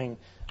by putting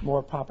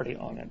more property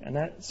on it. And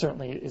that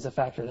certainly is a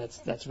factor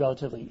that's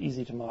relatively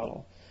easy to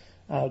model.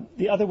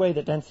 The other way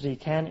that density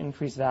can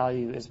increase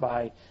value is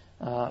by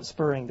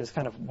spurring this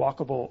kind of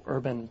walkable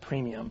urban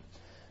premium.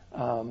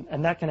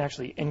 And that can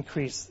actually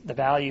increase the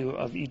value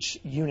of each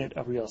unit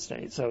of real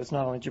estate. So it's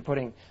not only that you're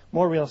putting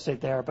more real estate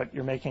there, but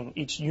you're making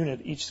each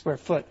unit, each square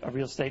foot of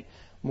real estate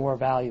more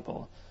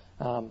valuable.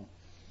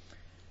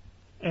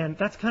 And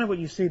that's kind of what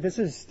you see. This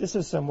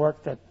is some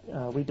work that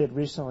we did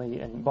recently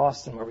in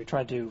Boston, where we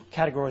tried to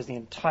categorize the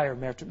entire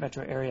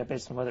metro area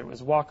based on whether it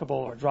was walkable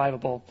or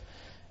drivable,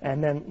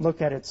 and then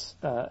look at its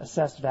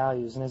assessed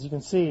values. And as you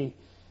can see,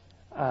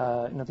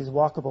 these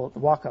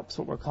walk-ups,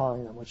 what we're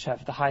calling them, which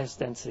have the highest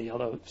density,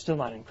 although still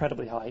not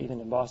incredibly high.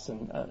 Even in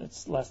Boston,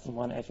 it's less than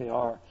 1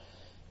 FAR.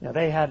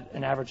 They had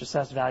an average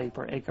assessed value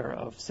per acre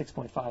of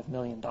 $6.5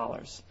 million.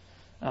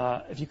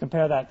 If you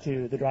compare that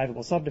to the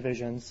drivable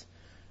subdivisions,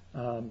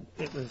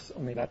 it was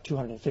only about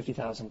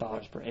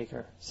 $250,000 per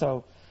acre.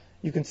 So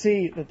you can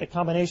see that the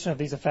combination of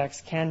these effects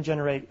can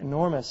generate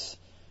enormous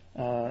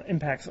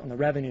impacts on the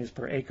revenues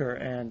per acre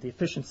and the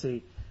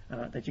efficiency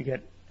that you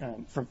get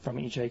from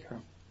each acre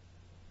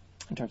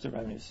in terms of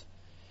revenues.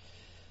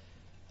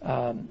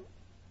 And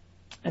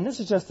this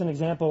is just an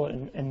example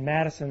in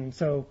Madison.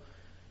 So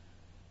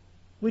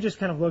we just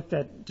kind of looked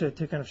at, to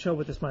kind of show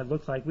what this might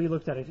look like, we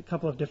looked at a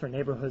couple of different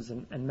neighborhoods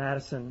in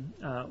Madison.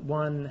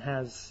 One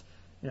has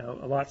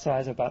a lot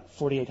size of about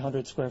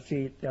 4,800 square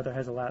feet. The other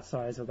has a lot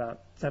size of about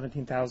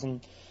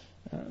 17,000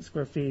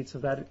 square feet. So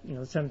that,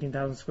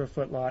 17,000 square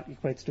foot lot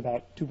equates to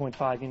about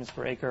 2.5 units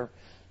per acre.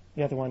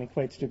 The other one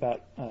equates to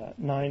about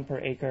 9 per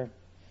acre.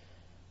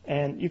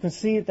 And you can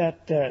see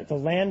that the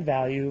land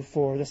value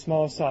for the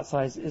smallest lot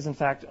size is, in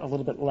fact, a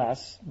little bit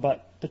less,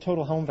 but the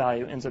total home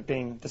value ends up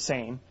being the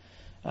same.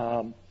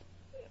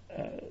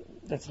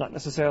 That's not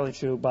necessarily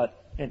true, but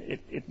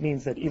it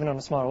means that even on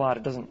a smaller lot,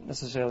 it doesn't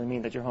necessarily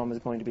mean that your home is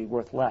going to be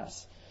worth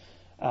less.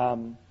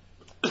 And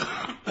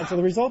so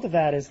the result of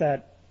that is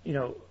that,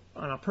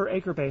 on a per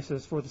acre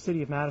basis for the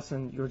city of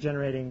Madison, you're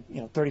generating,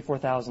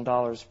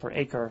 $34,000 per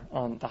acre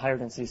on the higher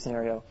density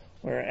scenario,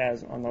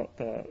 whereas on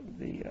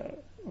the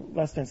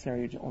less dense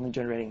scenario, you're only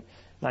generating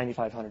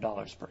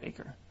 $9,500 per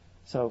acre.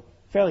 So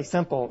fairly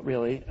simple,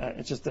 really.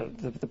 It's just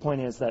the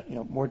point is that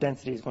more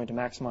density is going to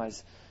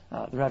maximize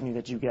the revenue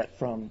that you get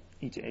from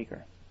each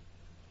acre.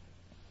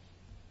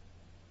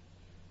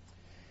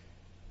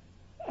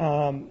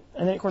 And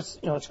then, of course,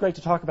 it's great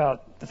to talk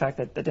about the fact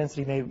that the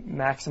density may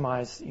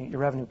maximize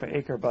your revenue per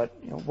acre, but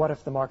what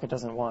if the market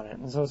doesn't want it?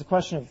 And so it's a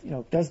question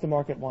of does the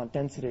market want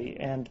density?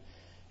 And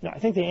I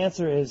think the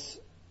answer is.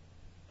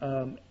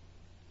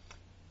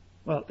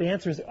 Well, the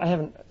answer is I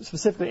haven't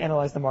specifically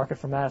analyzed the market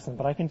for Madison,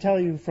 but I can tell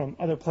you from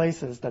other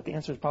places that the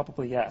answer is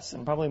probably yes,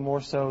 and probably more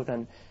so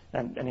than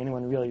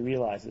anyone really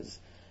realizes.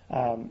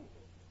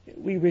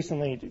 We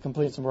recently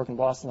completed some work in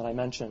Boston that I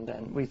mentioned,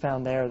 and we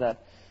found there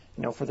that,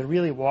 for the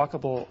really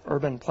walkable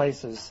urban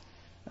places,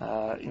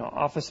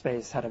 office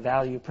space had a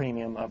value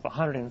premium of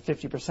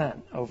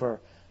 150%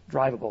 over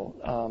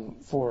drivable.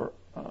 For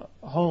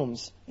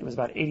homes, it was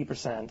about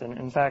 80%, and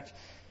in fact,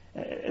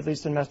 at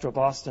least in Metro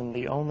Boston,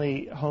 the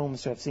only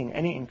homes to have seen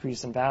any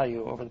increase in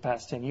value over the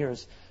past 10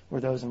 years were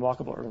those in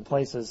walkable urban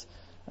places.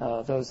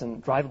 Those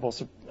in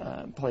drivable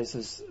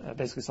places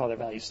basically saw their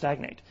value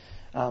stagnate.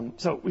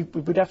 So we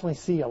definitely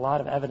see a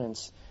lot of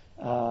evidence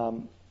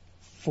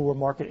for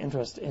market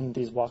interest in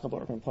these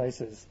walkable urban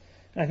places.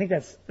 And I think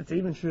it's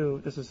even true.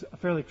 This is a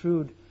fairly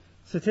crude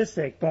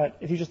statistic, but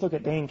if you just look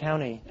at Dane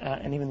County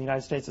and even the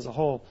United States as a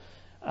whole,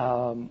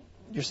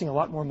 you're seeing a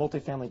lot more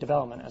multifamily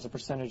development as a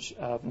percentage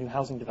of new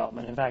housing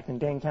development. In fact, in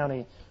Dane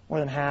County, more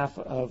than half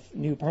of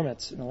new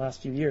permits in the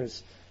last few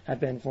years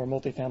have been for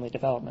multifamily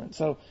development.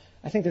 So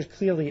I think there's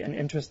clearly an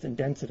interest in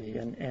density,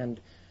 and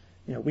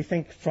we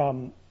think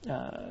from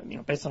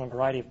based on a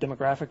variety of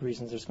demographic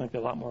reasons, there's going to be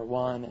a lot more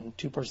 1- and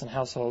 2-person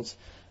households,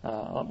 a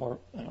lot more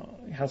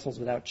households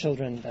without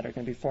children that are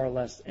going to be far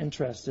less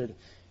interested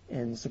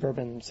in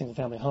suburban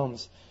single-family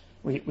homes.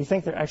 We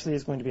think there actually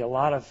is going to be a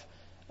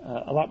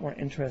lot more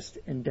interest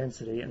in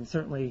density, and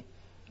certainly,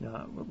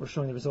 we're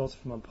showing the results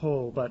from a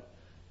poll, but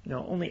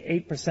only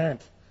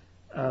 8%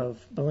 of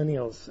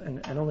millennials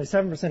and only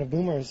 7% of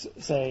boomers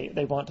say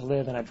they want to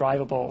live in a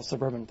drivable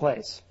suburban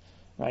place,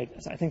 right?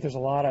 So I think there's a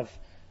lot of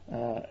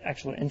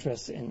actual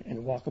interest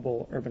in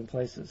walkable urban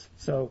places.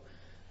 So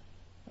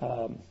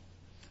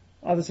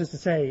all this is to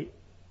say,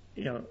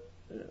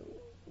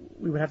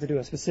 we would have to do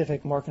a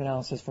specific market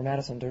analysis for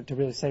Madison to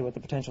really say what the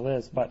potential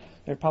is, but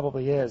there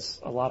probably is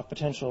a lot of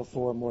potential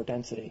for more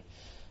density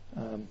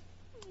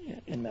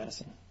in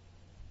Madison.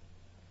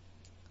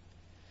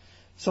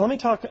 So let me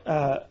talk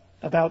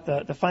about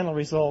the final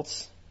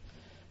results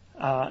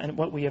and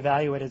what we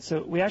evaluated.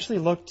 So we actually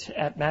looked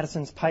at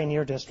Madison's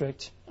Pioneer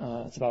District.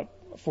 It's about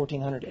a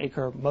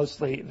 1,400-acre,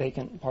 mostly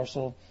vacant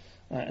parcel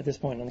at this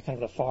point on the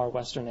kind of the far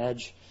western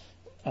edge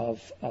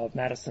of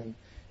Madison.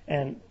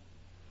 And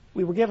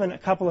we were given a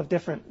couple of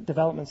different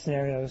development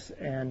scenarios,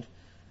 and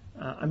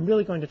I'm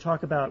really going to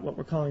talk about what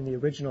we're calling the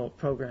original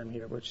program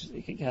here, which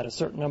had a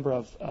certain number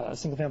of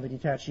single-family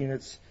detached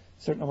units,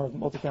 a certain number of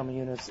multifamily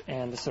units,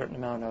 and a certain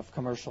amount of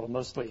commercial,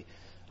 mostly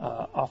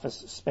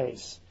office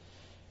space.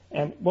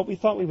 And what we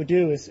thought we would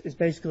do is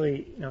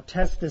basically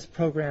test this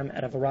program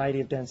at a variety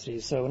of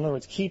densities. So in other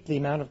words, keep the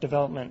amount of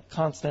development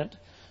constant,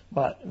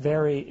 but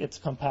vary its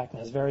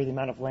compactness, vary the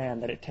amount of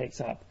land that it takes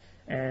up,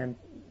 and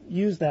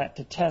use that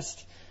to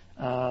test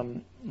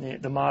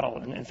the model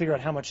and figure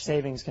out how much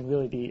savings can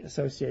really be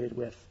associated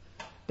with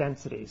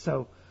density.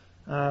 So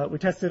we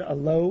tested a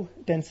low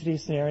density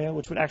scenario,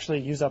 which would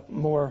actually use up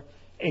more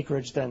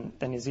acreage than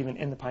is even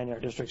in the Pioneer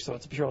District, so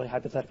it's a purely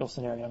hypothetical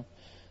scenario.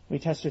 We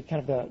tested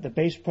kind of the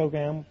base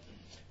program,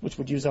 which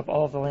would use up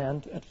all of the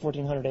land at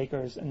 1,400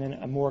 acres, and then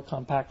a more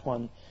compact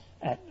one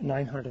at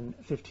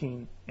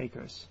 915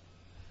 acres.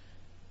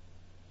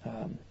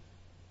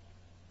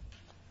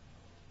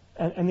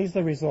 And these are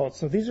the results.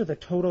 So these are the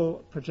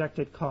total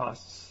projected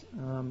costs.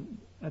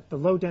 At the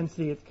low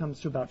density, it comes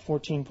to about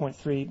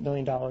 $14.3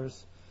 million.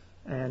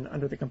 And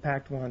under the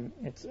compact one,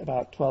 it's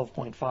about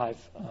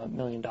 $12.5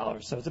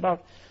 million. So it's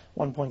about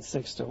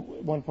 $1.6 to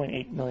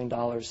 $1.8 million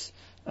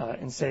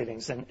in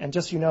savings. And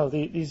just so you know,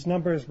 these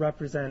numbers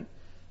represent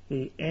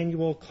the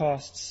annual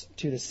costs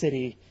to the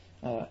city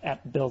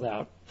at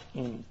build-out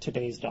in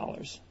today's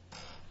dollars.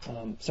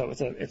 So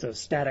it's a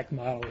static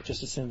model. It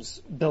just assumes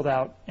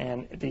build-out,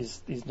 and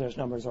those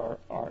numbers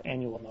are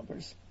annual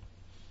numbers.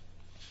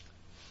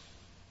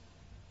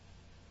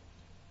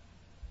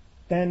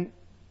 Then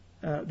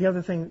the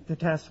other thing to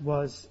test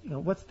was,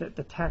 what's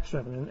the tax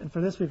revenue? And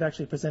for this, we've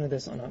actually presented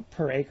this on a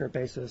per acre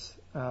basis.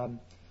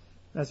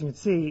 As you can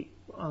see,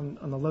 on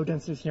the low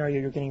density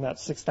scenario, you're getting about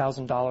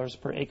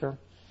 $6,000 per acre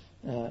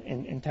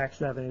in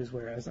tax revenues,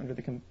 whereas under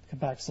the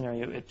compact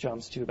scenario, it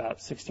jumps to about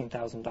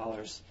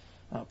 $16,000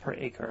 per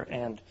acre.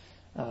 And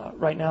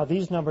right now,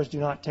 these numbers do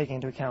not take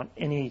into account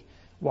any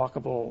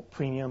walkable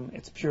premium.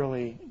 It's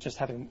purely just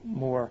having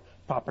more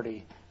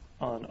property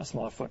on a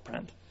smaller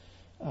footprint.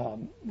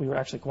 We were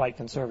actually quite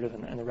conservative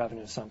in the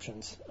revenue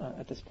assumptions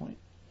at this point.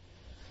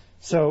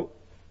 So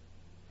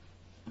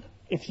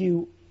if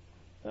you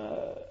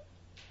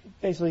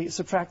basically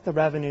subtract the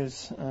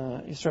revenues,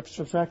 you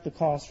subtract the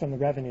costs from the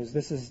revenues,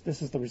 this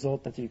is the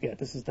result that you get.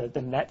 This is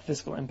the net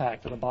fiscal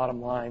impact of the bottom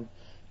line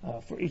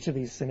for each of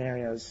these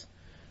scenarios.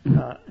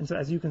 And so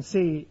as you can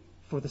see,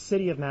 for the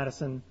city of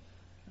Madison,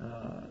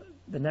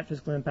 the net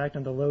fiscal impact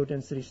on the low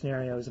density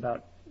scenario is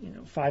about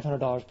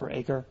 $500 per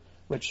acre,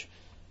 which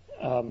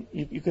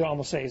you could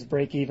almost say is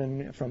break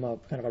even from a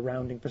kind of a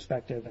rounding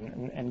perspective,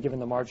 and given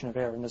the margin of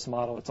error in this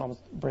model, it's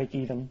almost break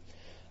even.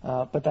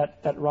 But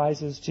that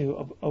rises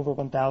to over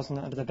 1,000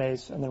 under the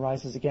base, and then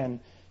rises again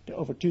to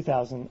over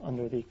 2,000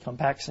 under the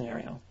compact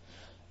scenario.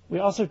 We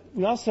also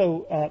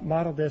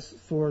modeled this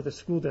for the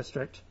school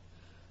district,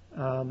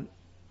 and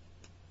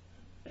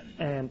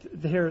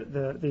here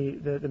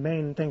the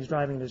main things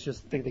driving it is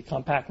just the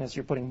compactness.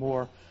 You're putting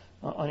more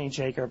on each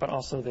acre, but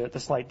also the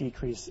slight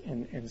decrease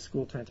in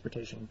school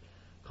transportation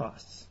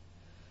costs.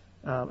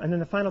 And then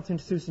the final two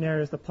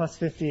scenarios, the plus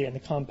 50 and the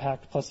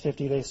compact plus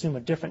 50, they assume a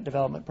different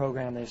development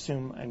program. They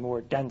assume a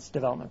more dense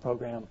development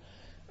program,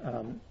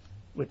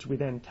 which we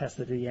then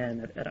tested at the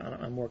end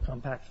on a more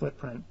compact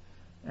footprint.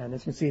 And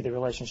as you can see, the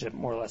relationship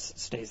more or less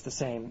stays the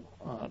same.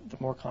 The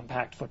more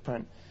compact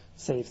footprint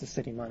saves the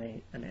city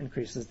money and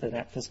increases the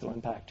net fiscal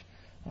impact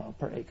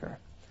per acre.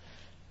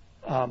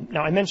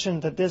 Now, I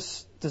mentioned that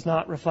this does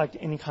not reflect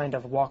any kind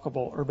of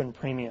walkable urban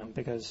premium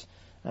because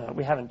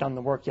we haven't done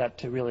the work yet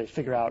to really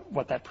figure out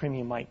what that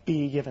premium might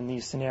be given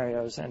these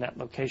scenarios and that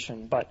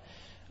location. But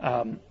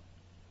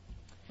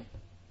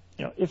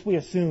if we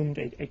assumed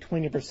a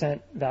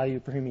 20% value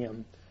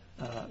premium,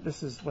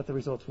 this is what the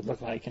results would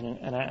look like, and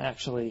it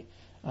actually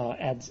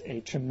adds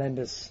a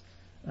tremendous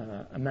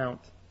amount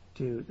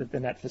to the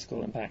net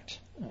fiscal impact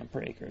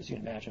per acre, as you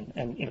can imagine.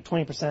 And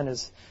 20%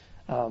 is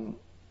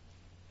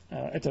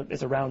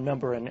it's a round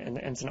number and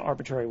it's an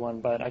arbitrary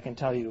one, but I can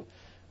tell you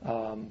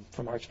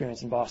from our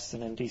experience in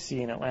Boston and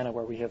DC and Atlanta,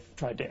 where we have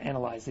tried to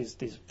analyze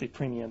the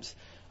premiums,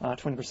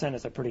 20%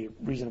 is a pretty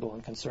reasonable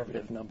and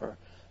conservative number,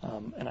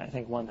 and I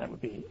think one that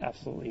would be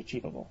absolutely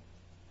achievable.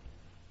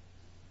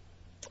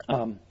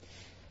 And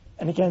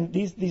again,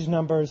 these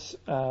numbers,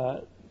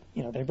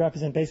 they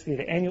represent basically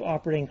the annual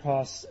operating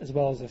costs as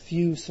well as a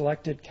few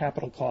selected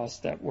capital costs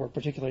that were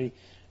particularly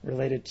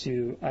related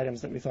to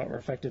items that we thought were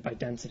affected by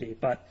density.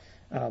 But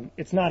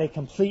it's not a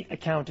complete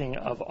accounting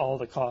of all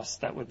the costs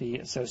that would be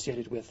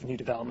associated with new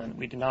development.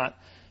 We did not,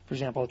 for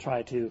example,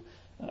 try to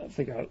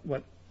figure out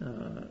what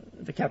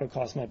the capital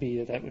costs might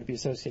be that would be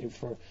associated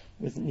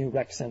with new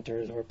rec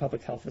centers or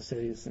public health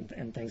facilities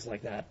and things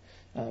like that.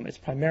 It's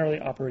primarily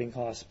operating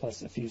costs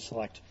plus a few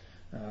select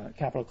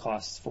capital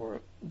costs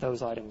for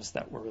those items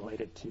that were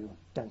related to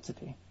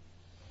density.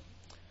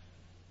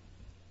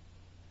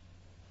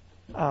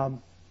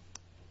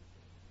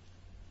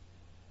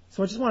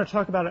 So I just want to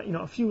talk about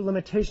a few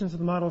limitations of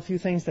the model, a few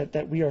things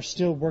that we are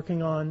still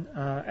working on.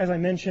 As I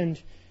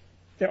mentioned,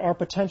 there are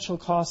potential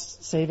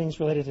cost savings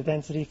related to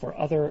density for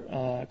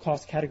other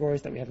cost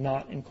categories that we have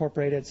not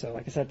incorporated. So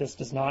like I said, this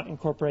does not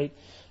incorporate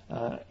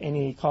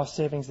any cost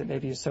savings that may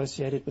be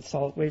associated with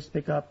solid waste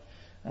pickup.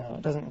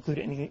 It doesn't include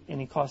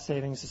any cost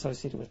savings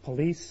associated with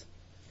police.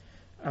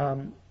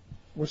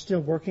 We're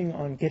still working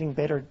on getting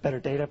better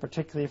data,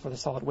 particularly for the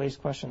solid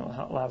waste question, on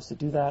how it allows us to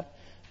do that.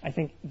 I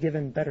think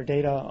given better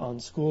data on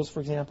schools,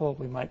 for example,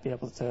 we might be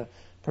able to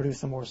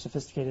produce a more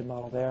sophisticated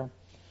model there.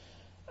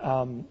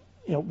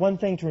 One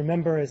thing to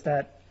remember is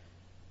that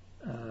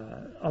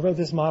although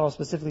this model is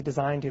specifically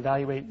designed to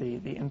evaluate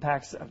the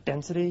impacts of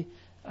density,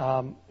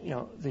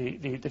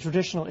 the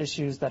traditional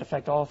issues that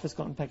affect all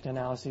fiscal impact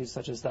analyses,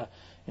 such as the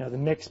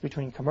mix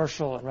between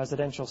commercial and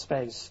residential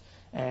space,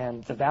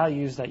 and the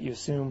values that you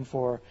assume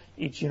for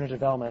each unit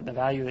development, the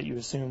value that you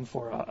assume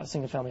for a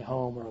single-family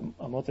home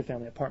or a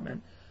multifamily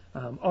apartment,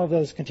 all of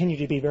those continue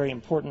to be very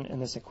important in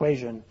this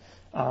equation,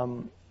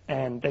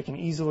 and they can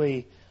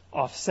easily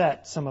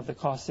offset some of the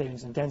cost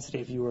savings and density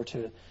if you were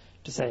to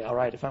say, all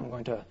right, if I'm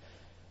going to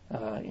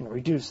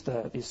reduce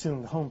the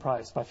assumed home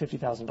price by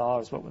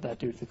 $50,000, what would that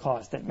do to the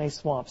cost? That may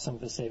swamp some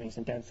of the savings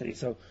and density.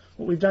 So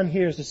what we've done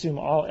here is assume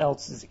all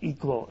else is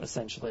equal,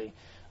 essentially,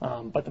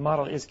 but the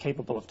model is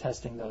capable of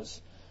testing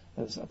those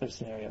other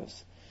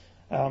scenarios.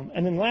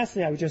 And then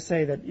lastly, I would just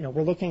say that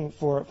we're looking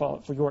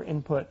for your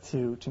input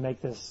to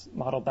make this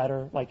model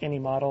better. Like any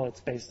model, it's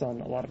based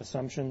on a lot of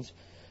assumptions,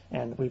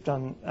 and we've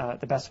done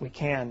the best we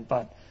can,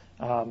 but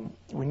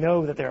we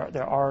know that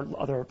there are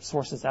other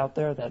sources out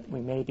there that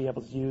we may be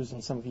able to use,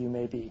 and some of you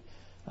may be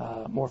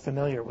more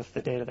familiar with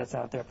the data that's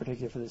out there,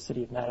 particularly for the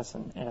city of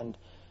Madison. And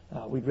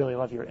we'd really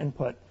love your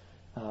input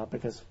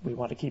because we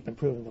want to keep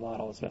improving the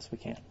model as best we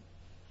can.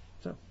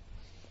 So,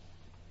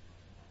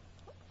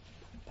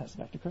 pass it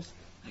back to Chris.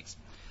 Thanks.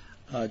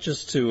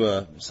 Just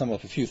to sum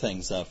up a few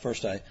things.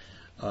 First, I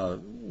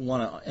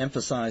want to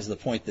emphasize the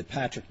point that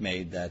Patrick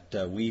made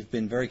that we've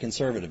been very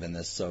conservative in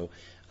this. So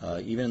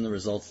even in the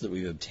results that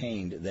we've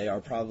obtained, they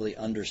are probably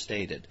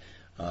understated.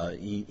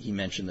 He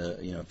mentioned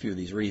a few of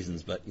these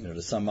reasons, but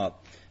to sum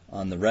up,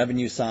 on the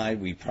revenue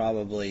side, we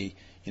probably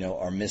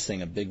are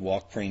missing a big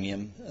walk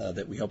premium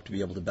that we hope to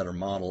be able to better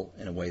model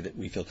in a way that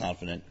we feel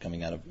confident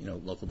coming out of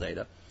local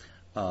data.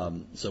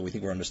 So we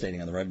think we're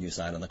understating on the revenue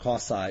side. On the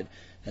cost side,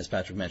 as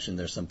Patrick mentioned,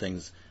 there's some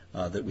things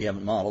that we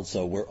haven't modeled,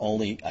 so we're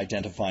only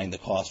identifying the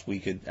cost we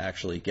could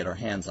actually get our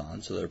hands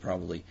on. So there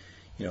probably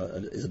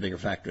is a bigger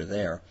factor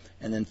there.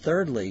 And then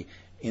thirdly,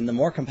 in the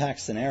more compact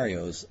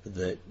scenarios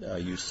that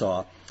you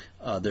saw,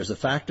 there's a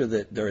factor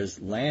that there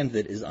is land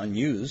that is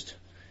unused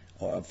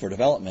for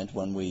development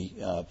when we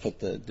put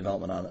the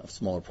development on a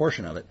smaller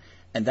portion of it,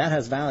 and that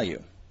has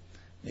value.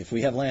 If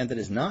we have land that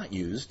is not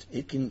used,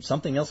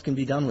 something else can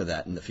be done with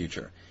that in the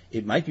future.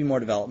 It might be more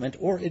development,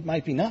 or it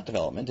might be not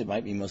development. It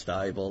might be most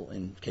valuable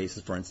in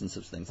cases, for instance,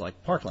 of things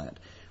like parkland,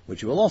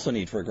 which you will also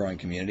need for a growing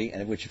community,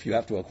 and which if you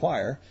have to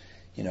acquire,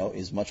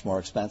 is much more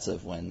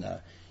expensive when,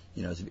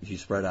 if you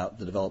spread out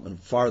the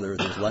development farther,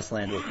 there's less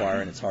land to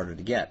acquire and it's harder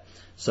to get.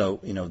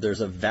 So,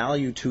 there's a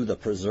value to the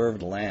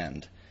preserved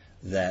land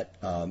that,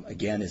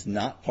 again, is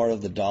not part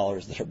of the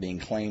dollars that are being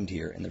claimed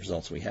here in the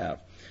results we have.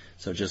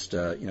 So just,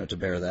 to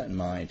bear that in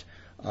mind.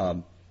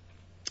 In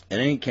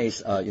any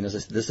case,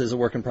 this is a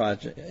work in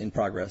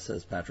progress,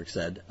 as Patrick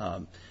said.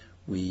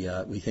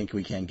 We think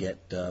we can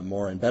get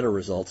more and better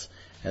results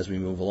as we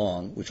move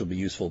along, which will be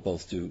useful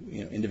both to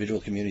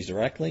individual communities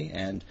directly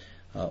and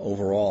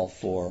overall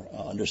for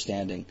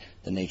understanding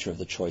the nature of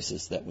the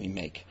choices that we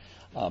make.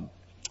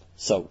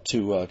 So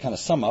to kind of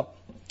sum up,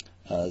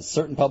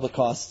 certain public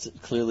costs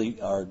clearly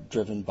are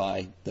driven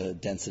by the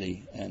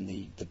density and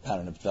the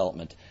pattern of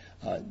development.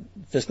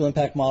 Fiscal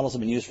impact models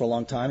have been used for a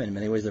long time, and in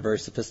many ways they're very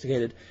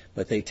sophisticated,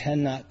 but they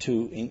tend not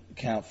to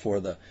account for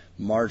the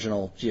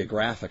marginal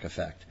geographic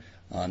effect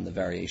on the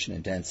variation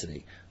in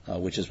density,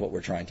 which is what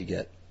we're trying to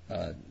get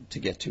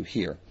to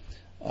here.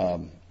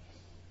 All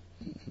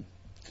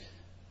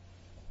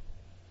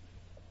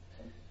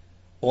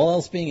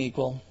else being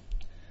equal,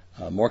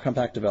 more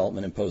compact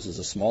development imposes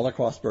a smaller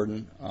cost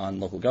burden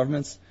on local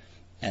governments,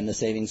 and the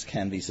savings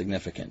can be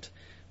significant.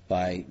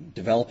 By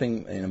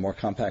developing in a more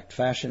compact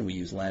fashion, we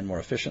use land more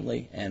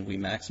efficiently, and we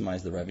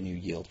maximize the revenue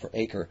yield per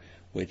acre,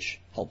 which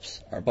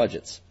helps our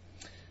budgets.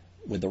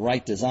 With the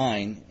right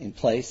design in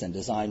place, and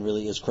design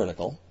really is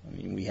critical. I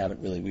mean,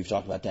 we've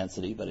talked about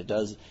density, but it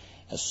does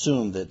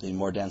assume that the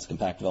more dense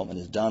compact development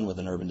is done with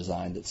an urban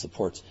design that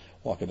supports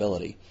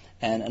walkability.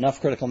 And enough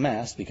critical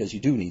mass, because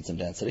you do need some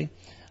density.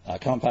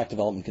 Compact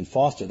development can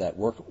foster that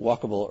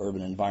walkable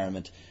urban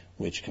environment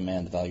which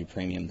command the value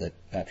premium that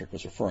Patrick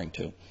was referring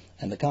to.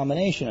 And the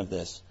combination of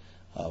this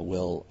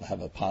will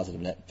have a positive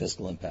net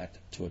fiscal impact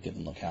to a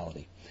given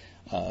locality.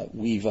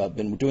 We've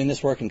been doing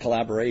this work in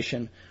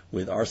collaboration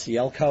with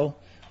RCL Co.,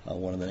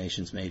 one of the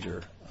nation's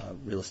major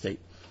real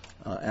estate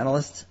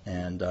analysts,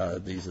 and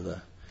these are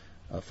the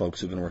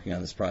folks who've been working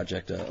on this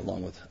project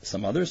along with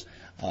some others.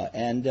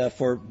 And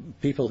for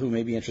people who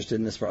may be interested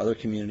in this for other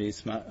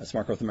communities,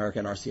 Smart Growth America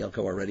and RCL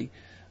Co. are ready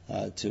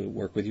to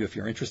work with you if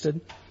you're interested.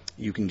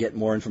 You can get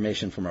more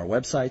information from our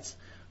websites.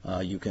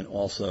 You can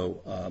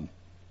also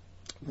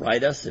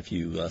write us if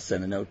you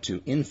send a note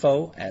to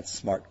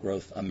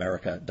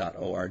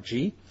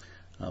info@smartgrowthamerica.org.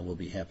 We'll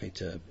be happy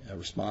to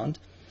respond.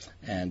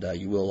 And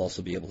you will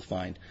also be able to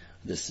find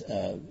this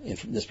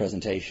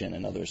presentation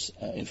and others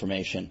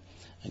information,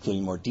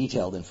 including more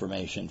detailed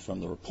information from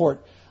the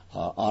report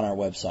on our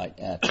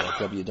website at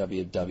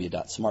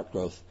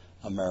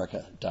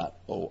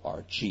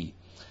www.smartgrowthamerica.org.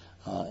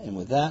 And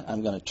with that,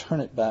 I'm going to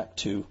turn it back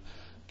to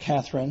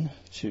Catherine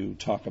to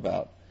talk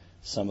about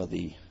some of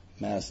the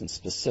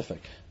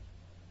Madison-specific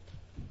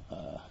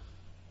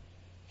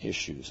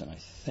issues. And I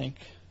think,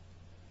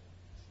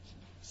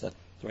 is that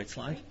the right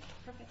slide?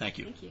 Perfect. Thank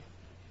you. Thank you.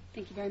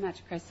 Thank you very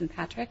much, Chris and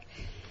Patrick.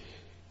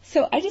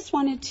 So I just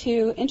wanted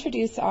to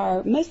introduce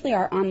mostly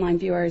our online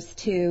viewers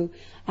to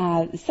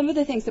some of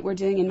the things that we're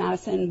doing in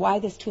Madison, why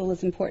this tool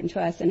is important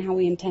to us, and how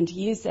we intend to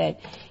use it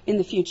in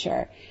the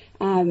future.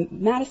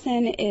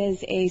 Madison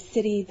is a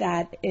city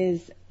that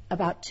is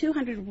about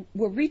 200,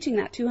 we're reaching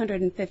that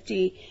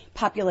 250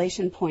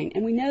 population point.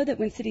 And we know that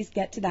when cities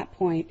get to that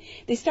point,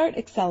 they start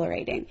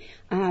accelerating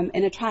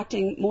and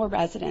attracting more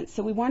residents.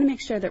 So we want to make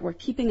sure that we're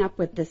keeping up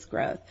with this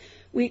growth.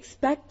 We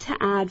expect to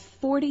add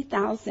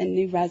 40,000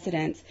 new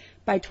residents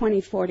by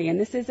 2040. And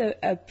this is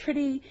a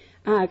pretty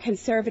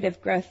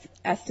conservative growth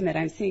estimate.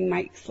 I'm seeing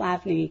Mike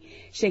Slavny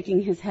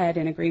shaking his head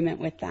in agreement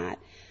with that.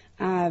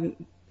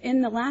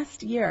 In the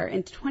last year,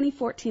 in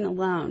 2014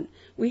 alone,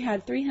 we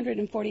had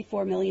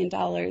 $344 million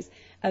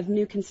of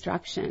new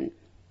construction.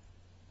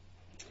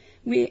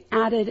 We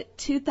added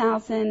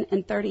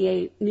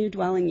 2,038 new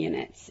dwelling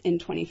units in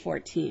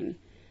 2014.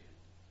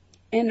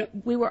 And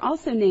we were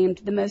also named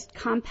the most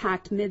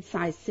compact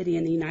mid-sized city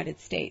in the United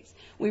States.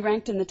 We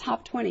ranked in the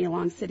top 20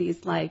 along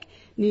cities like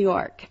New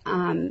York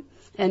and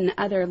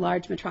other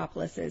large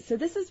metropolises. So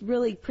this is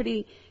really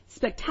pretty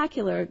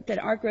spectacular that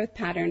our growth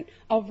pattern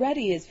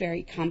already is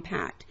very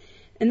compact.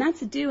 And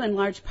that's due in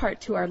large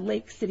part to our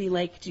lake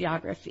city-lake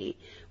geography.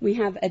 We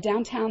have a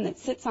downtown that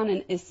sits on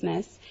an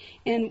isthmus,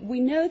 and we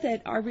know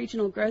that our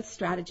regional growth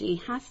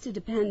strategy has to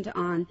depend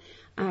on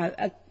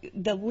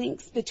the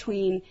links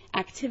between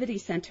activity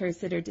centers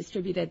that are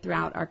distributed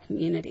throughout our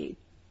community.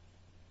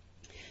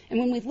 And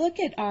when we look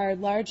at our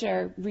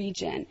larger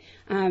region,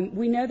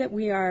 we know that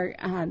we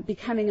are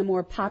becoming a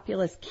more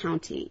populous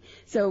county.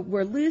 So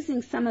we're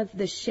losing some of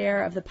the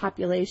share of the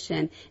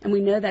population, and we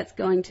know that's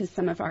going to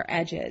some of our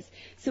edges.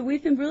 So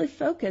we've been really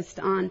focused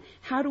on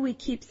how do we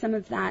keep some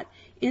of that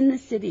in the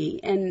city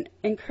and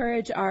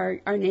encourage our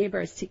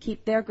neighbors to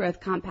keep their growth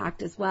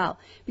compact as well,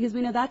 because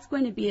we know that's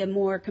going to be a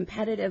more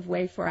competitive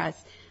way for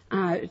us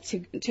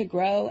to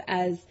grow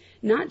as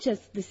not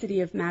just the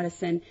city of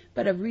Madison,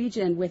 but a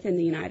region within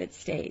the United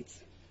States.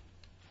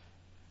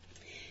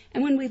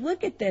 And when we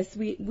look at this,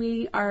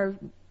 we are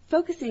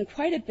focusing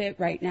quite a bit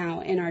right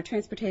now in our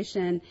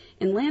transportation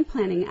and land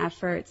planning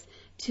efforts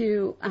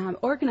to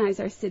organize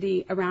our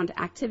city around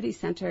activity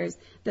centers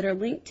that are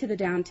linked to the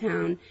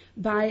downtown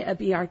by a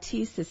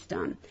BRT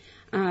system.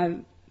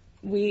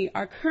 We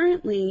are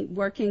currently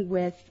working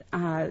with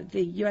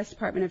the U.S.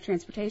 Department of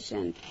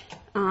Transportation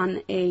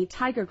on a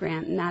TIGER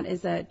grant, and that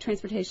is a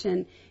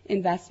transportation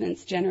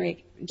investments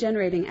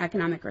generating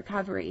economic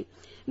recovery.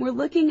 We're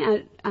looking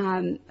at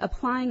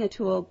applying a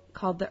tool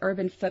called the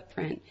Urban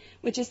Footprint,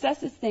 which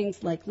assesses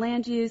things like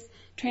land use,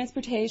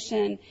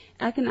 transportation,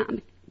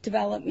 economic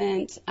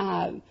development,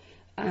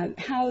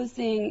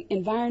 housing,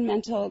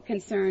 environmental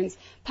concerns,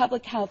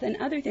 public health, and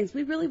other things.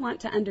 We really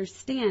want to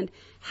understand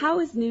how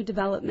is new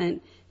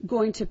development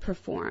going to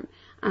perform.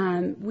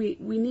 We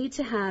need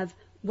to have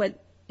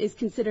what is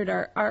considered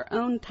our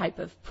own type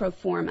of pro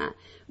forma.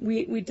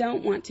 We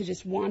don't want to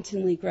just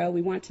wantonly grow.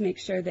 We want to make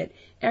sure that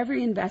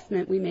every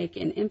investment we make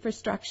in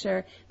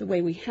infrastructure, the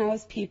way we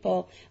house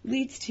people,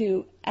 leads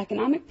to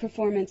economic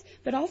performance,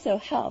 but also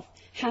health,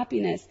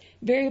 happiness,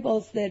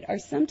 variables that are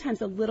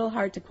sometimes a little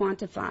hard to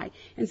quantify.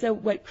 And so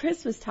what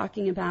Chris was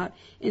talking about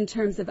in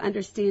terms of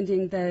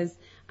understanding those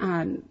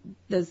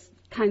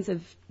kinds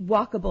of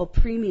walkable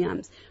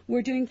premiums,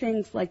 we're doing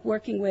things like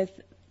working with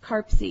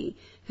CARPC,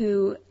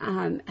 who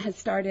has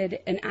started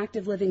an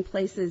Active Living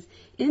Places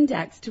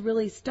Index to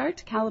really start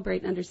to calibrate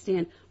and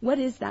understand what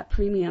is that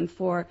premium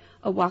for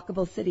a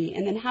walkable city,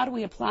 and then how do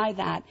we apply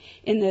that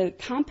in the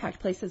compact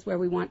places where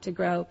we want to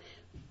grow,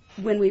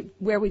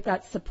 where we've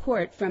got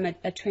support from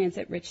a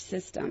transit-rich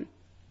system.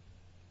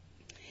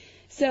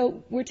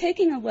 So we're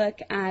taking a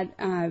look at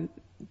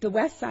the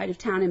west side of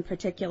town in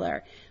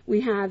particular.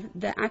 We have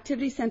the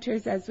activity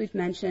centers, as we've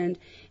mentioned,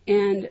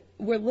 and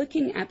we're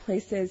looking at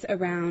places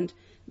around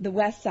the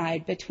west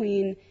side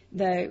between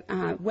the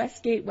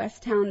Westgate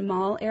Westtown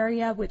Mall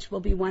area, which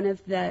will be one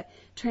of the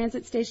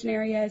transit station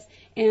areas,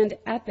 and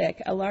Epic,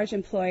 a large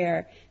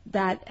employer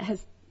that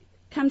has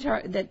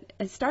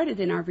started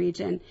in our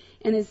region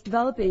and is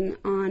developing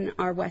on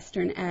our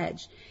western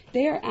edge.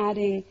 They are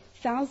adding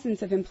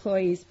thousands of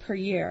employees per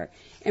year,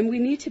 and we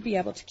need to be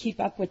able to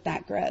keep up with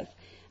that growth.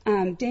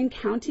 Dane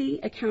County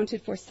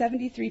accounted for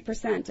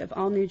 73% of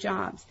all new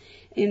jobs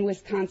in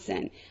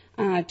Wisconsin.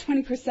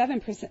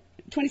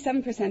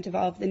 27% of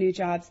all of the new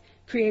jobs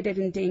created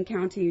in Dane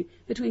County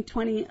between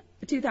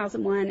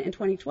 2001 and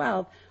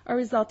 2012 are a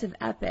result of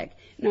EPIC.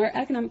 And our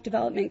economic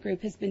development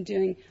group has been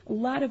doing a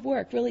lot of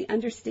work really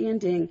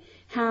understanding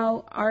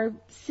how our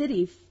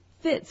city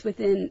fits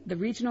within the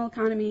regional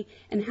economy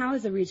and how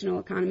as a regional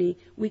economy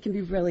we can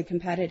be really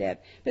competitive.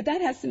 But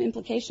that has some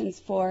implications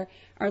for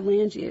our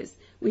land use.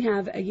 We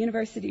have a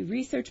university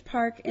research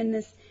park in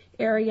this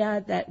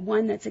area,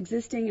 one that's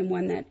existing and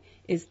one that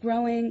is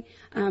growing.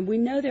 We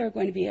know there are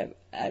going to be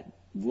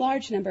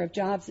large number of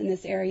jobs in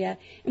this area.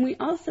 And we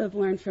also have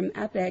learned from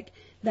Epic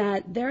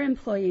that their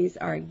employees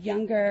are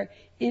younger,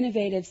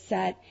 innovative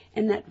set,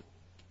 and that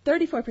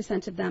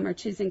 34% of them are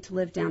choosing to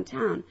live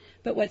downtown.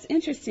 But what's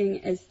interesting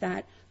is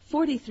that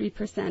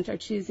 43% are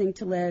choosing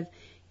to live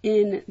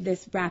in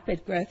this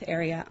rapid growth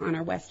area on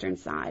our western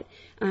side.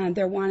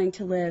 They're wanting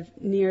to live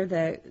near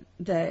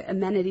the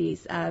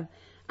amenities of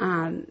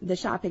the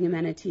shopping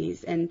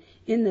amenities and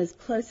in those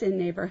close-in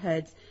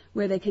neighborhoods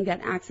where they can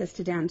get access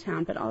to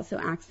downtown but also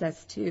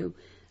access to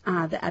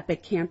the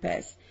Epic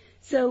campus.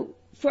 So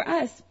for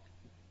us,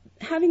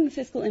 having the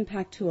fiscal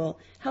impact tool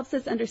helps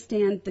us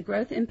understand the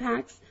growth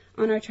impacts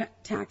on our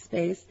tax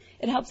base.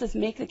 It helps us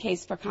make the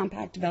case for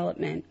compact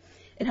development.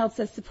 It helps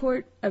us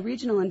support a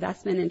regional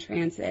investment in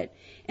transit,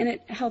 and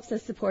it helps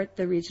us support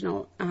the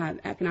regional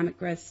economic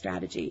growth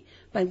strategy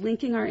by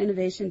linking our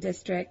innovation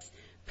districts,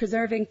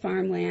 preserving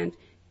farmland,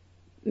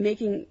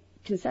 making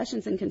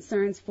concessions and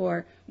concerns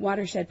for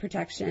watershed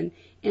protection,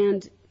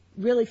 and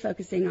really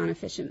focusing on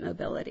efficient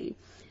mobility.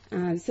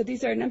 So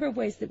these are a number of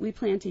ways that we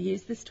plan to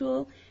use this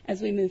tool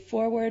as we move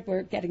forward.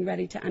 We're getting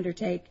ready to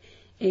undertake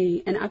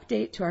an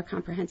update to our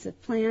comprehensive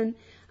plan.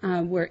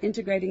 We're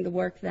integrating the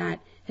work that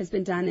has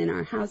been done in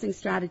our housing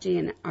strategy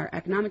and our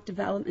economic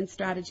development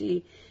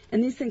strategy.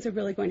 And these things are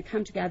really going to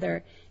come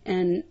together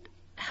and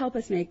help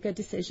us make good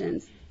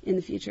decisions in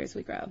the future as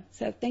we grow.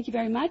 So thank you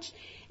very much.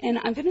 And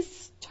I'm going to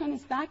turn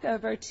this back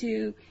over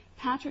to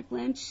Patrick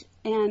Lynch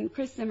and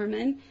Chris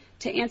Zimmerman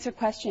to answer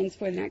questions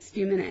for the next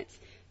few minutes.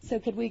 So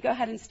could we go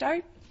ahead and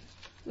start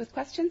with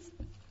questions?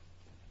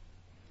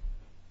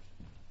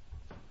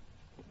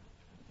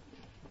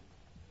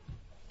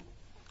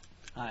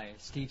 Hi,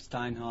 Steve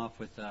Steinhoff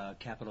with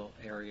Capital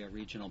Area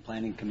Regional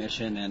Planning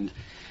Commission,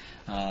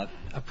 and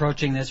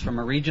approaching this from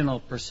a regional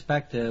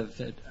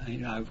perspective,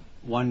 I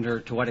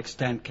wonder to what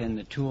extent can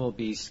the tool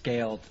be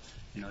scaled,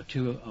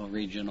 to a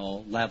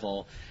regional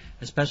level,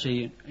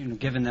 especially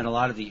given that a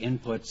lot of the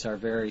inputs are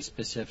very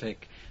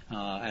specific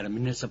at a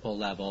municipal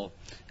level,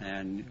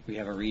 and we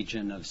have a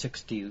region of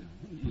 60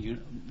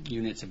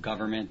 units of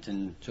government,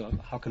 and so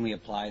how can we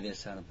apply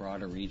this at a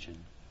broader region?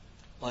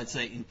 Well, I'd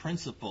say in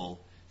principle,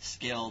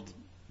 scaled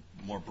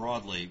more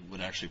broadly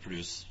would actually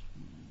produce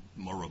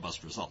more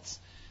robust results.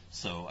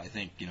 So I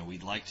think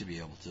we'd like to be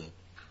able to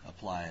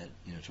apply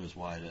it to as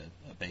wide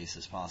a base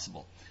as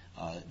possible.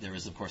 There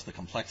is of course the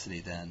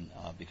complexity then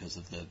because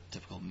of the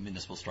difficult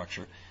municipal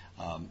structure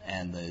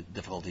and the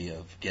difficulty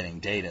of getting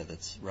data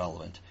that's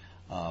relevant.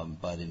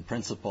 But in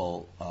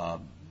principle,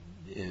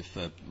 if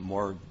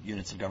more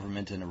units of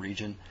government in a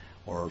region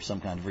or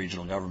some kind of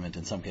regional government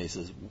in some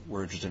cases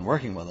were interested in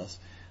working with us,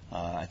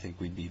 I think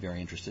we'd be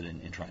very interested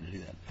in trying to do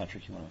that.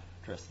 Patrick, you want to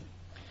address that?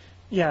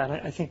 Yeah, and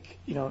I think,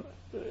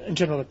 in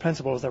general, the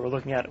principles that we're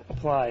looking at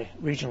apply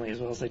regionally as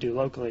well as they do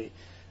locally.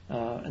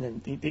 And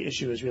then the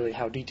issue is really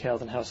how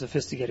detailed and how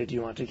sophisticated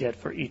you want to get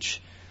for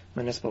each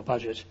municipal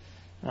budget.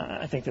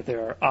 I think that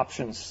there are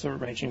options sort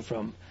of ranging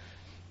from,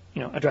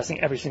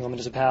 addressing every single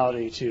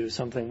municipality to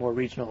something more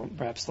regional,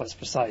 perhaps less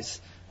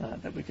precise,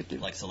 that we could do.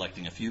 Like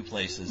selecting a few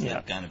places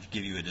that kind of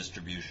give you a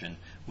distribution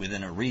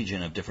within a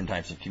region of different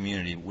types of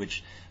community,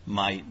 which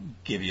might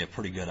give you a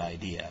pretty good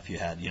idea. If you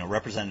had,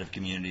 representative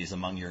communities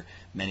among your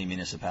many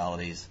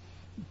municipalities,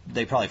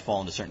 they probably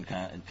fall into certain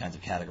kinds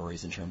of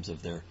categories in terms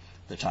of their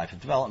type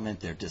of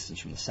development, their distance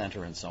from the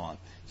center, and so on.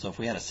 So if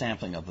we had a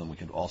sampling of them, we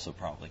could also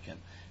probably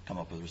come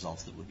up with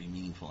results that would be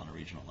meaningful on a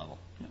regional level.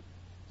 Yeah.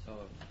 So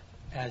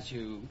as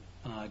you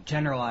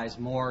generalize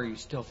more, you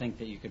still think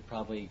that you could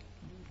probably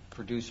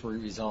produce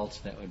results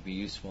that would be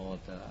useful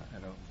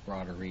at a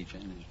broader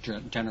region,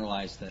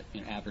 generalize that,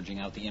 averaging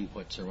out the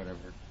inputs or whatever.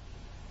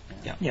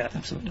 Yeah,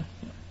 absolutely.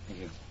 Yeah. Thank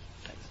you.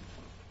 Thanks.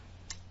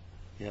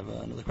 You have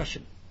another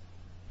question?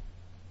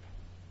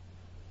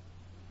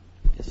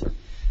 Yes, sir.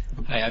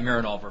 Hi, I'm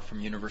Aaron Oliver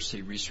from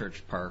University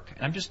Research Park.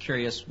 And I'm just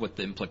curious what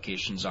the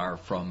implications are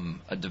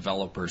from a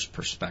developer's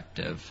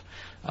perspective.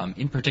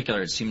 In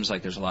particular, it seems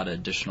like there's a lot of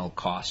additional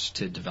costs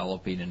to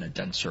developing in a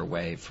denser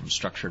way, from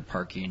structured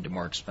parking to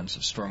more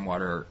expensive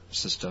stormwater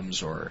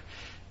systems, or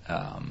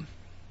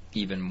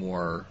even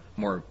more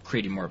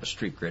creating more of a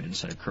street grid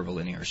instead of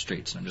curvilinear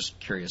streets. And I'm just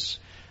curious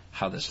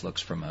how this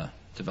looks from a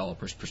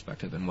developer's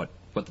perspective and what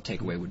the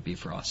takeaway would be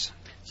for us.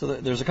 So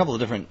there's a couple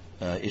of different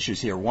issues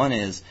here. One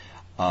is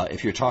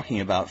if you're talking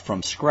about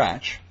from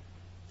scratch,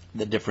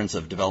 the difference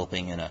of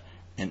developing in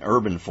an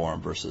urban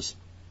form versus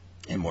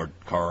a more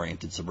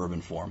car-oriented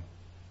suburban form,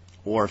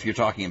 or if you're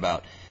talking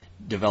about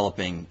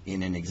developing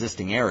in an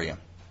existing area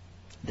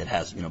that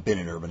has been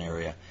an urban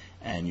area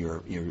and you're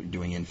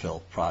doing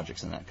infill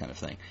projects and that kind of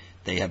thing,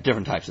 they have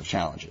different types of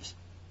challenges.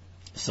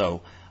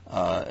 So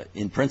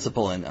in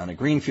principle and on a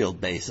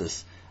greenfield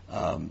basis,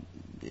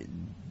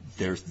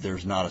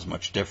 there's not as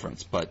much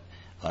difference, but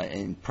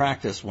in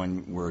practice,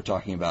 when we're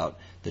talking about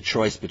the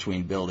choice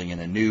between building in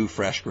a new,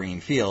 fresh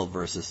green field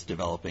versus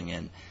developing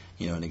in,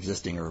 an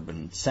existing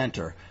urban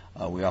center,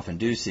 we often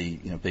do see,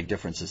 big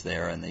differences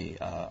there. And the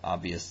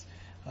obvious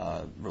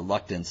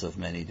reluctance of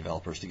many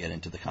developers to get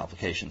into the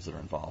complications that are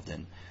involved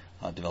in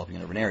developing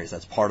in urban areas.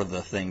 That's part of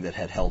the thing that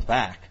had held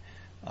back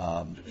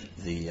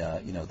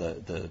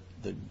the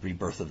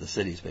rebirth of the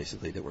cities,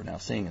 basically, that we're now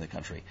seeing in the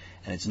country.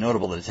 And it's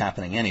notable that it's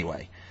happening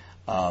anyway.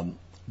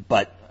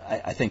 But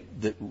I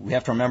think that we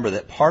have to remember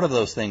that part of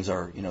those things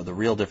are, the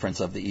real difference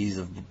of the ease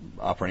of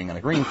operating on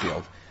a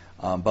greenfield.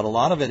 But a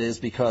lot of it is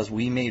because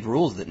we made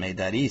rules that made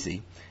that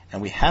easy,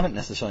 and we haven't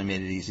necessarily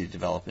made it easy to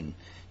develop in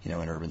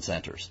urban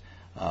centers.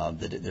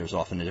 There's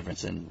often a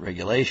difference in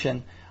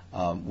regulation.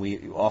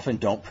 We often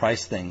don't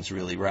price things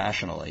really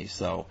rationally,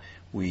 so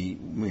we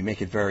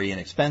make it very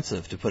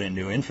inexpensive to put in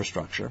new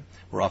infrastructure.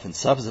 We're often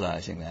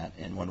subsidizing that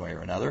in one way or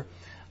another.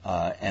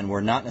 And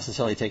we're not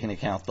necessarily taking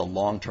into account the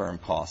long-term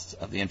costs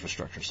of the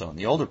infrastructure. So in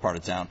the older part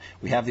of town,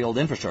 we have the old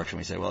infrastructure, and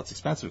we say, well, it's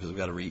expensive because we've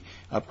got to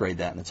upgrade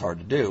that, and it's hard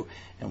to do.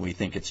 And we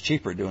think it's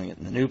cheaper doing it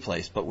in the new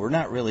place, but we're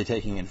not really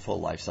taking in full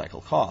life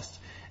cycle costs.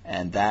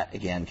 And that,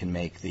 again, can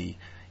make the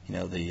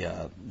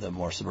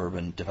more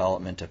suburban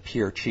development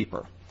appear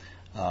cheaper.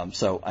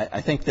 So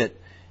I think that,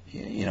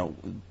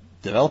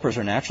 developers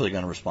are naturally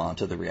going to respond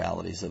to the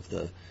realities of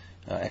the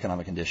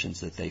economic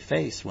conditions that they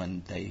face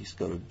when they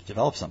go to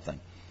develop something.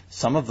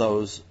 Some of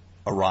those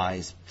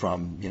arise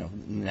from,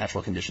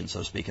 natural conditions, so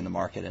to speak, in the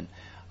market and,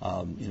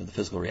 the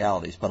physical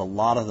realities, but a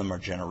lot of them are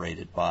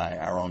generated by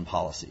our own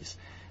policies.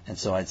 And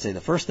so I'd say the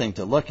first thing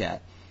to look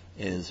at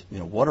is,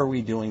 what are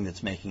we doing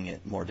that's making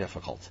it more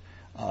difficult?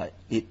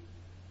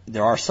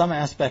 There are some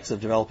aspects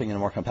of developing in a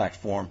more compact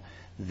form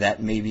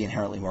that may be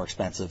inherently more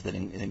expensive,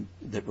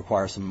 that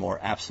require some more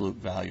absolute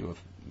value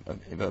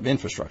of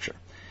infrastructure.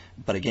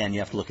 But again, you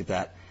have to look at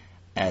that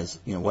as,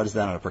 what is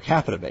that on a per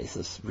capita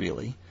basis,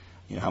 really?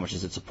 How much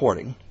is it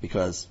supporting?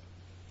 Because,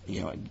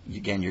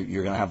 again,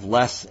 you're going to have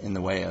less in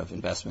the way of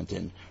investment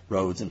in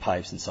roads and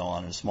pipes and so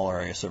on in a smaller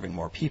area serving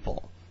more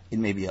people. It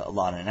may be a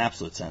lot in an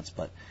absolute sense,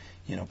 but,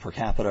 per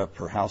capita,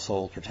 per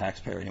household, per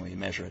taxpayer, any way you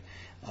measure it,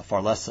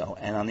 far less so.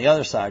 And on the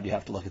other side, you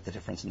have to look at the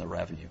difference in the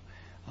revenue.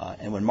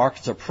 And when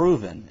markets are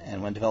proven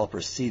and when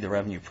developers see the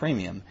revenue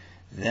premium,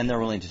 then they're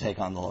willing to take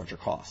on the larger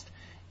cost.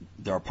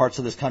 There are parts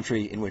of this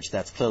country in which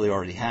that's clearly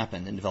already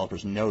happened, and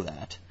developers know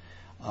that.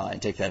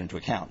 And take that into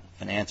account.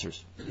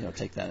 Financiers,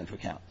 take that into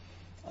account.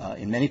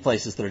 In many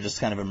places that are just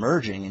kind of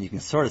emerging, and you can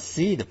sort of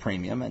see the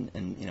premium,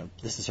 and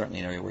this is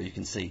certainly an area where you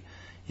can see,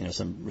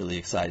 some really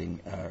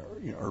exciting,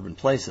 urban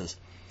places.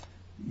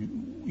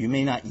 You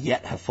may not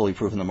yet have fully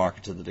proven the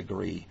market to the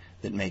degree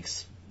that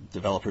makes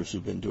developers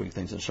who've been doing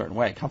things in a certain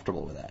way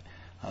comfortable with that.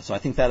 So I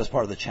think that is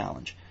part of the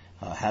challenge.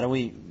 How do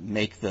we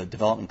make the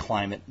development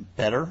climate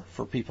better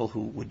for people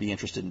who would be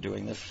interested in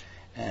doing this,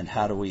 and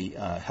how do we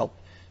help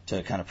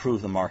to kind of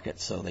prove the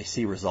market so they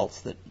see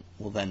results that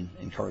will then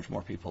encourage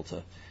more people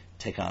to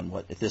take on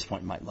what at this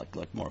point might look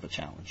like more of a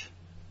challenge.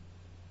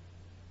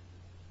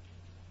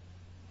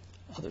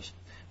 Others?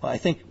 Well, I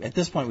think at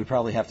this point we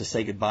probably have to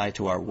say goodbye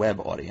to our web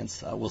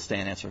audience. We'll stay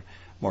and answer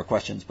more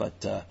questions,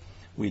 but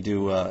we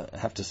do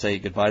have to say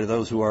goodbye to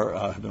those who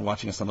have been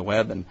watching us on the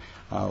web, and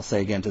I'll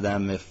say again to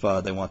them, if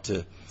they want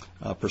to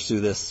pursue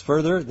this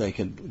further, they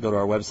can go to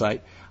our website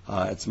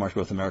at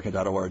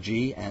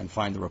smartgrowthamerica.org and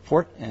find the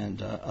report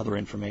and other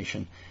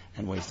information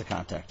and ways to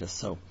contact us.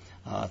 So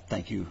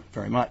thank you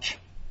very much.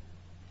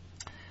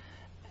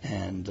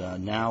 And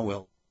now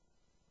we'll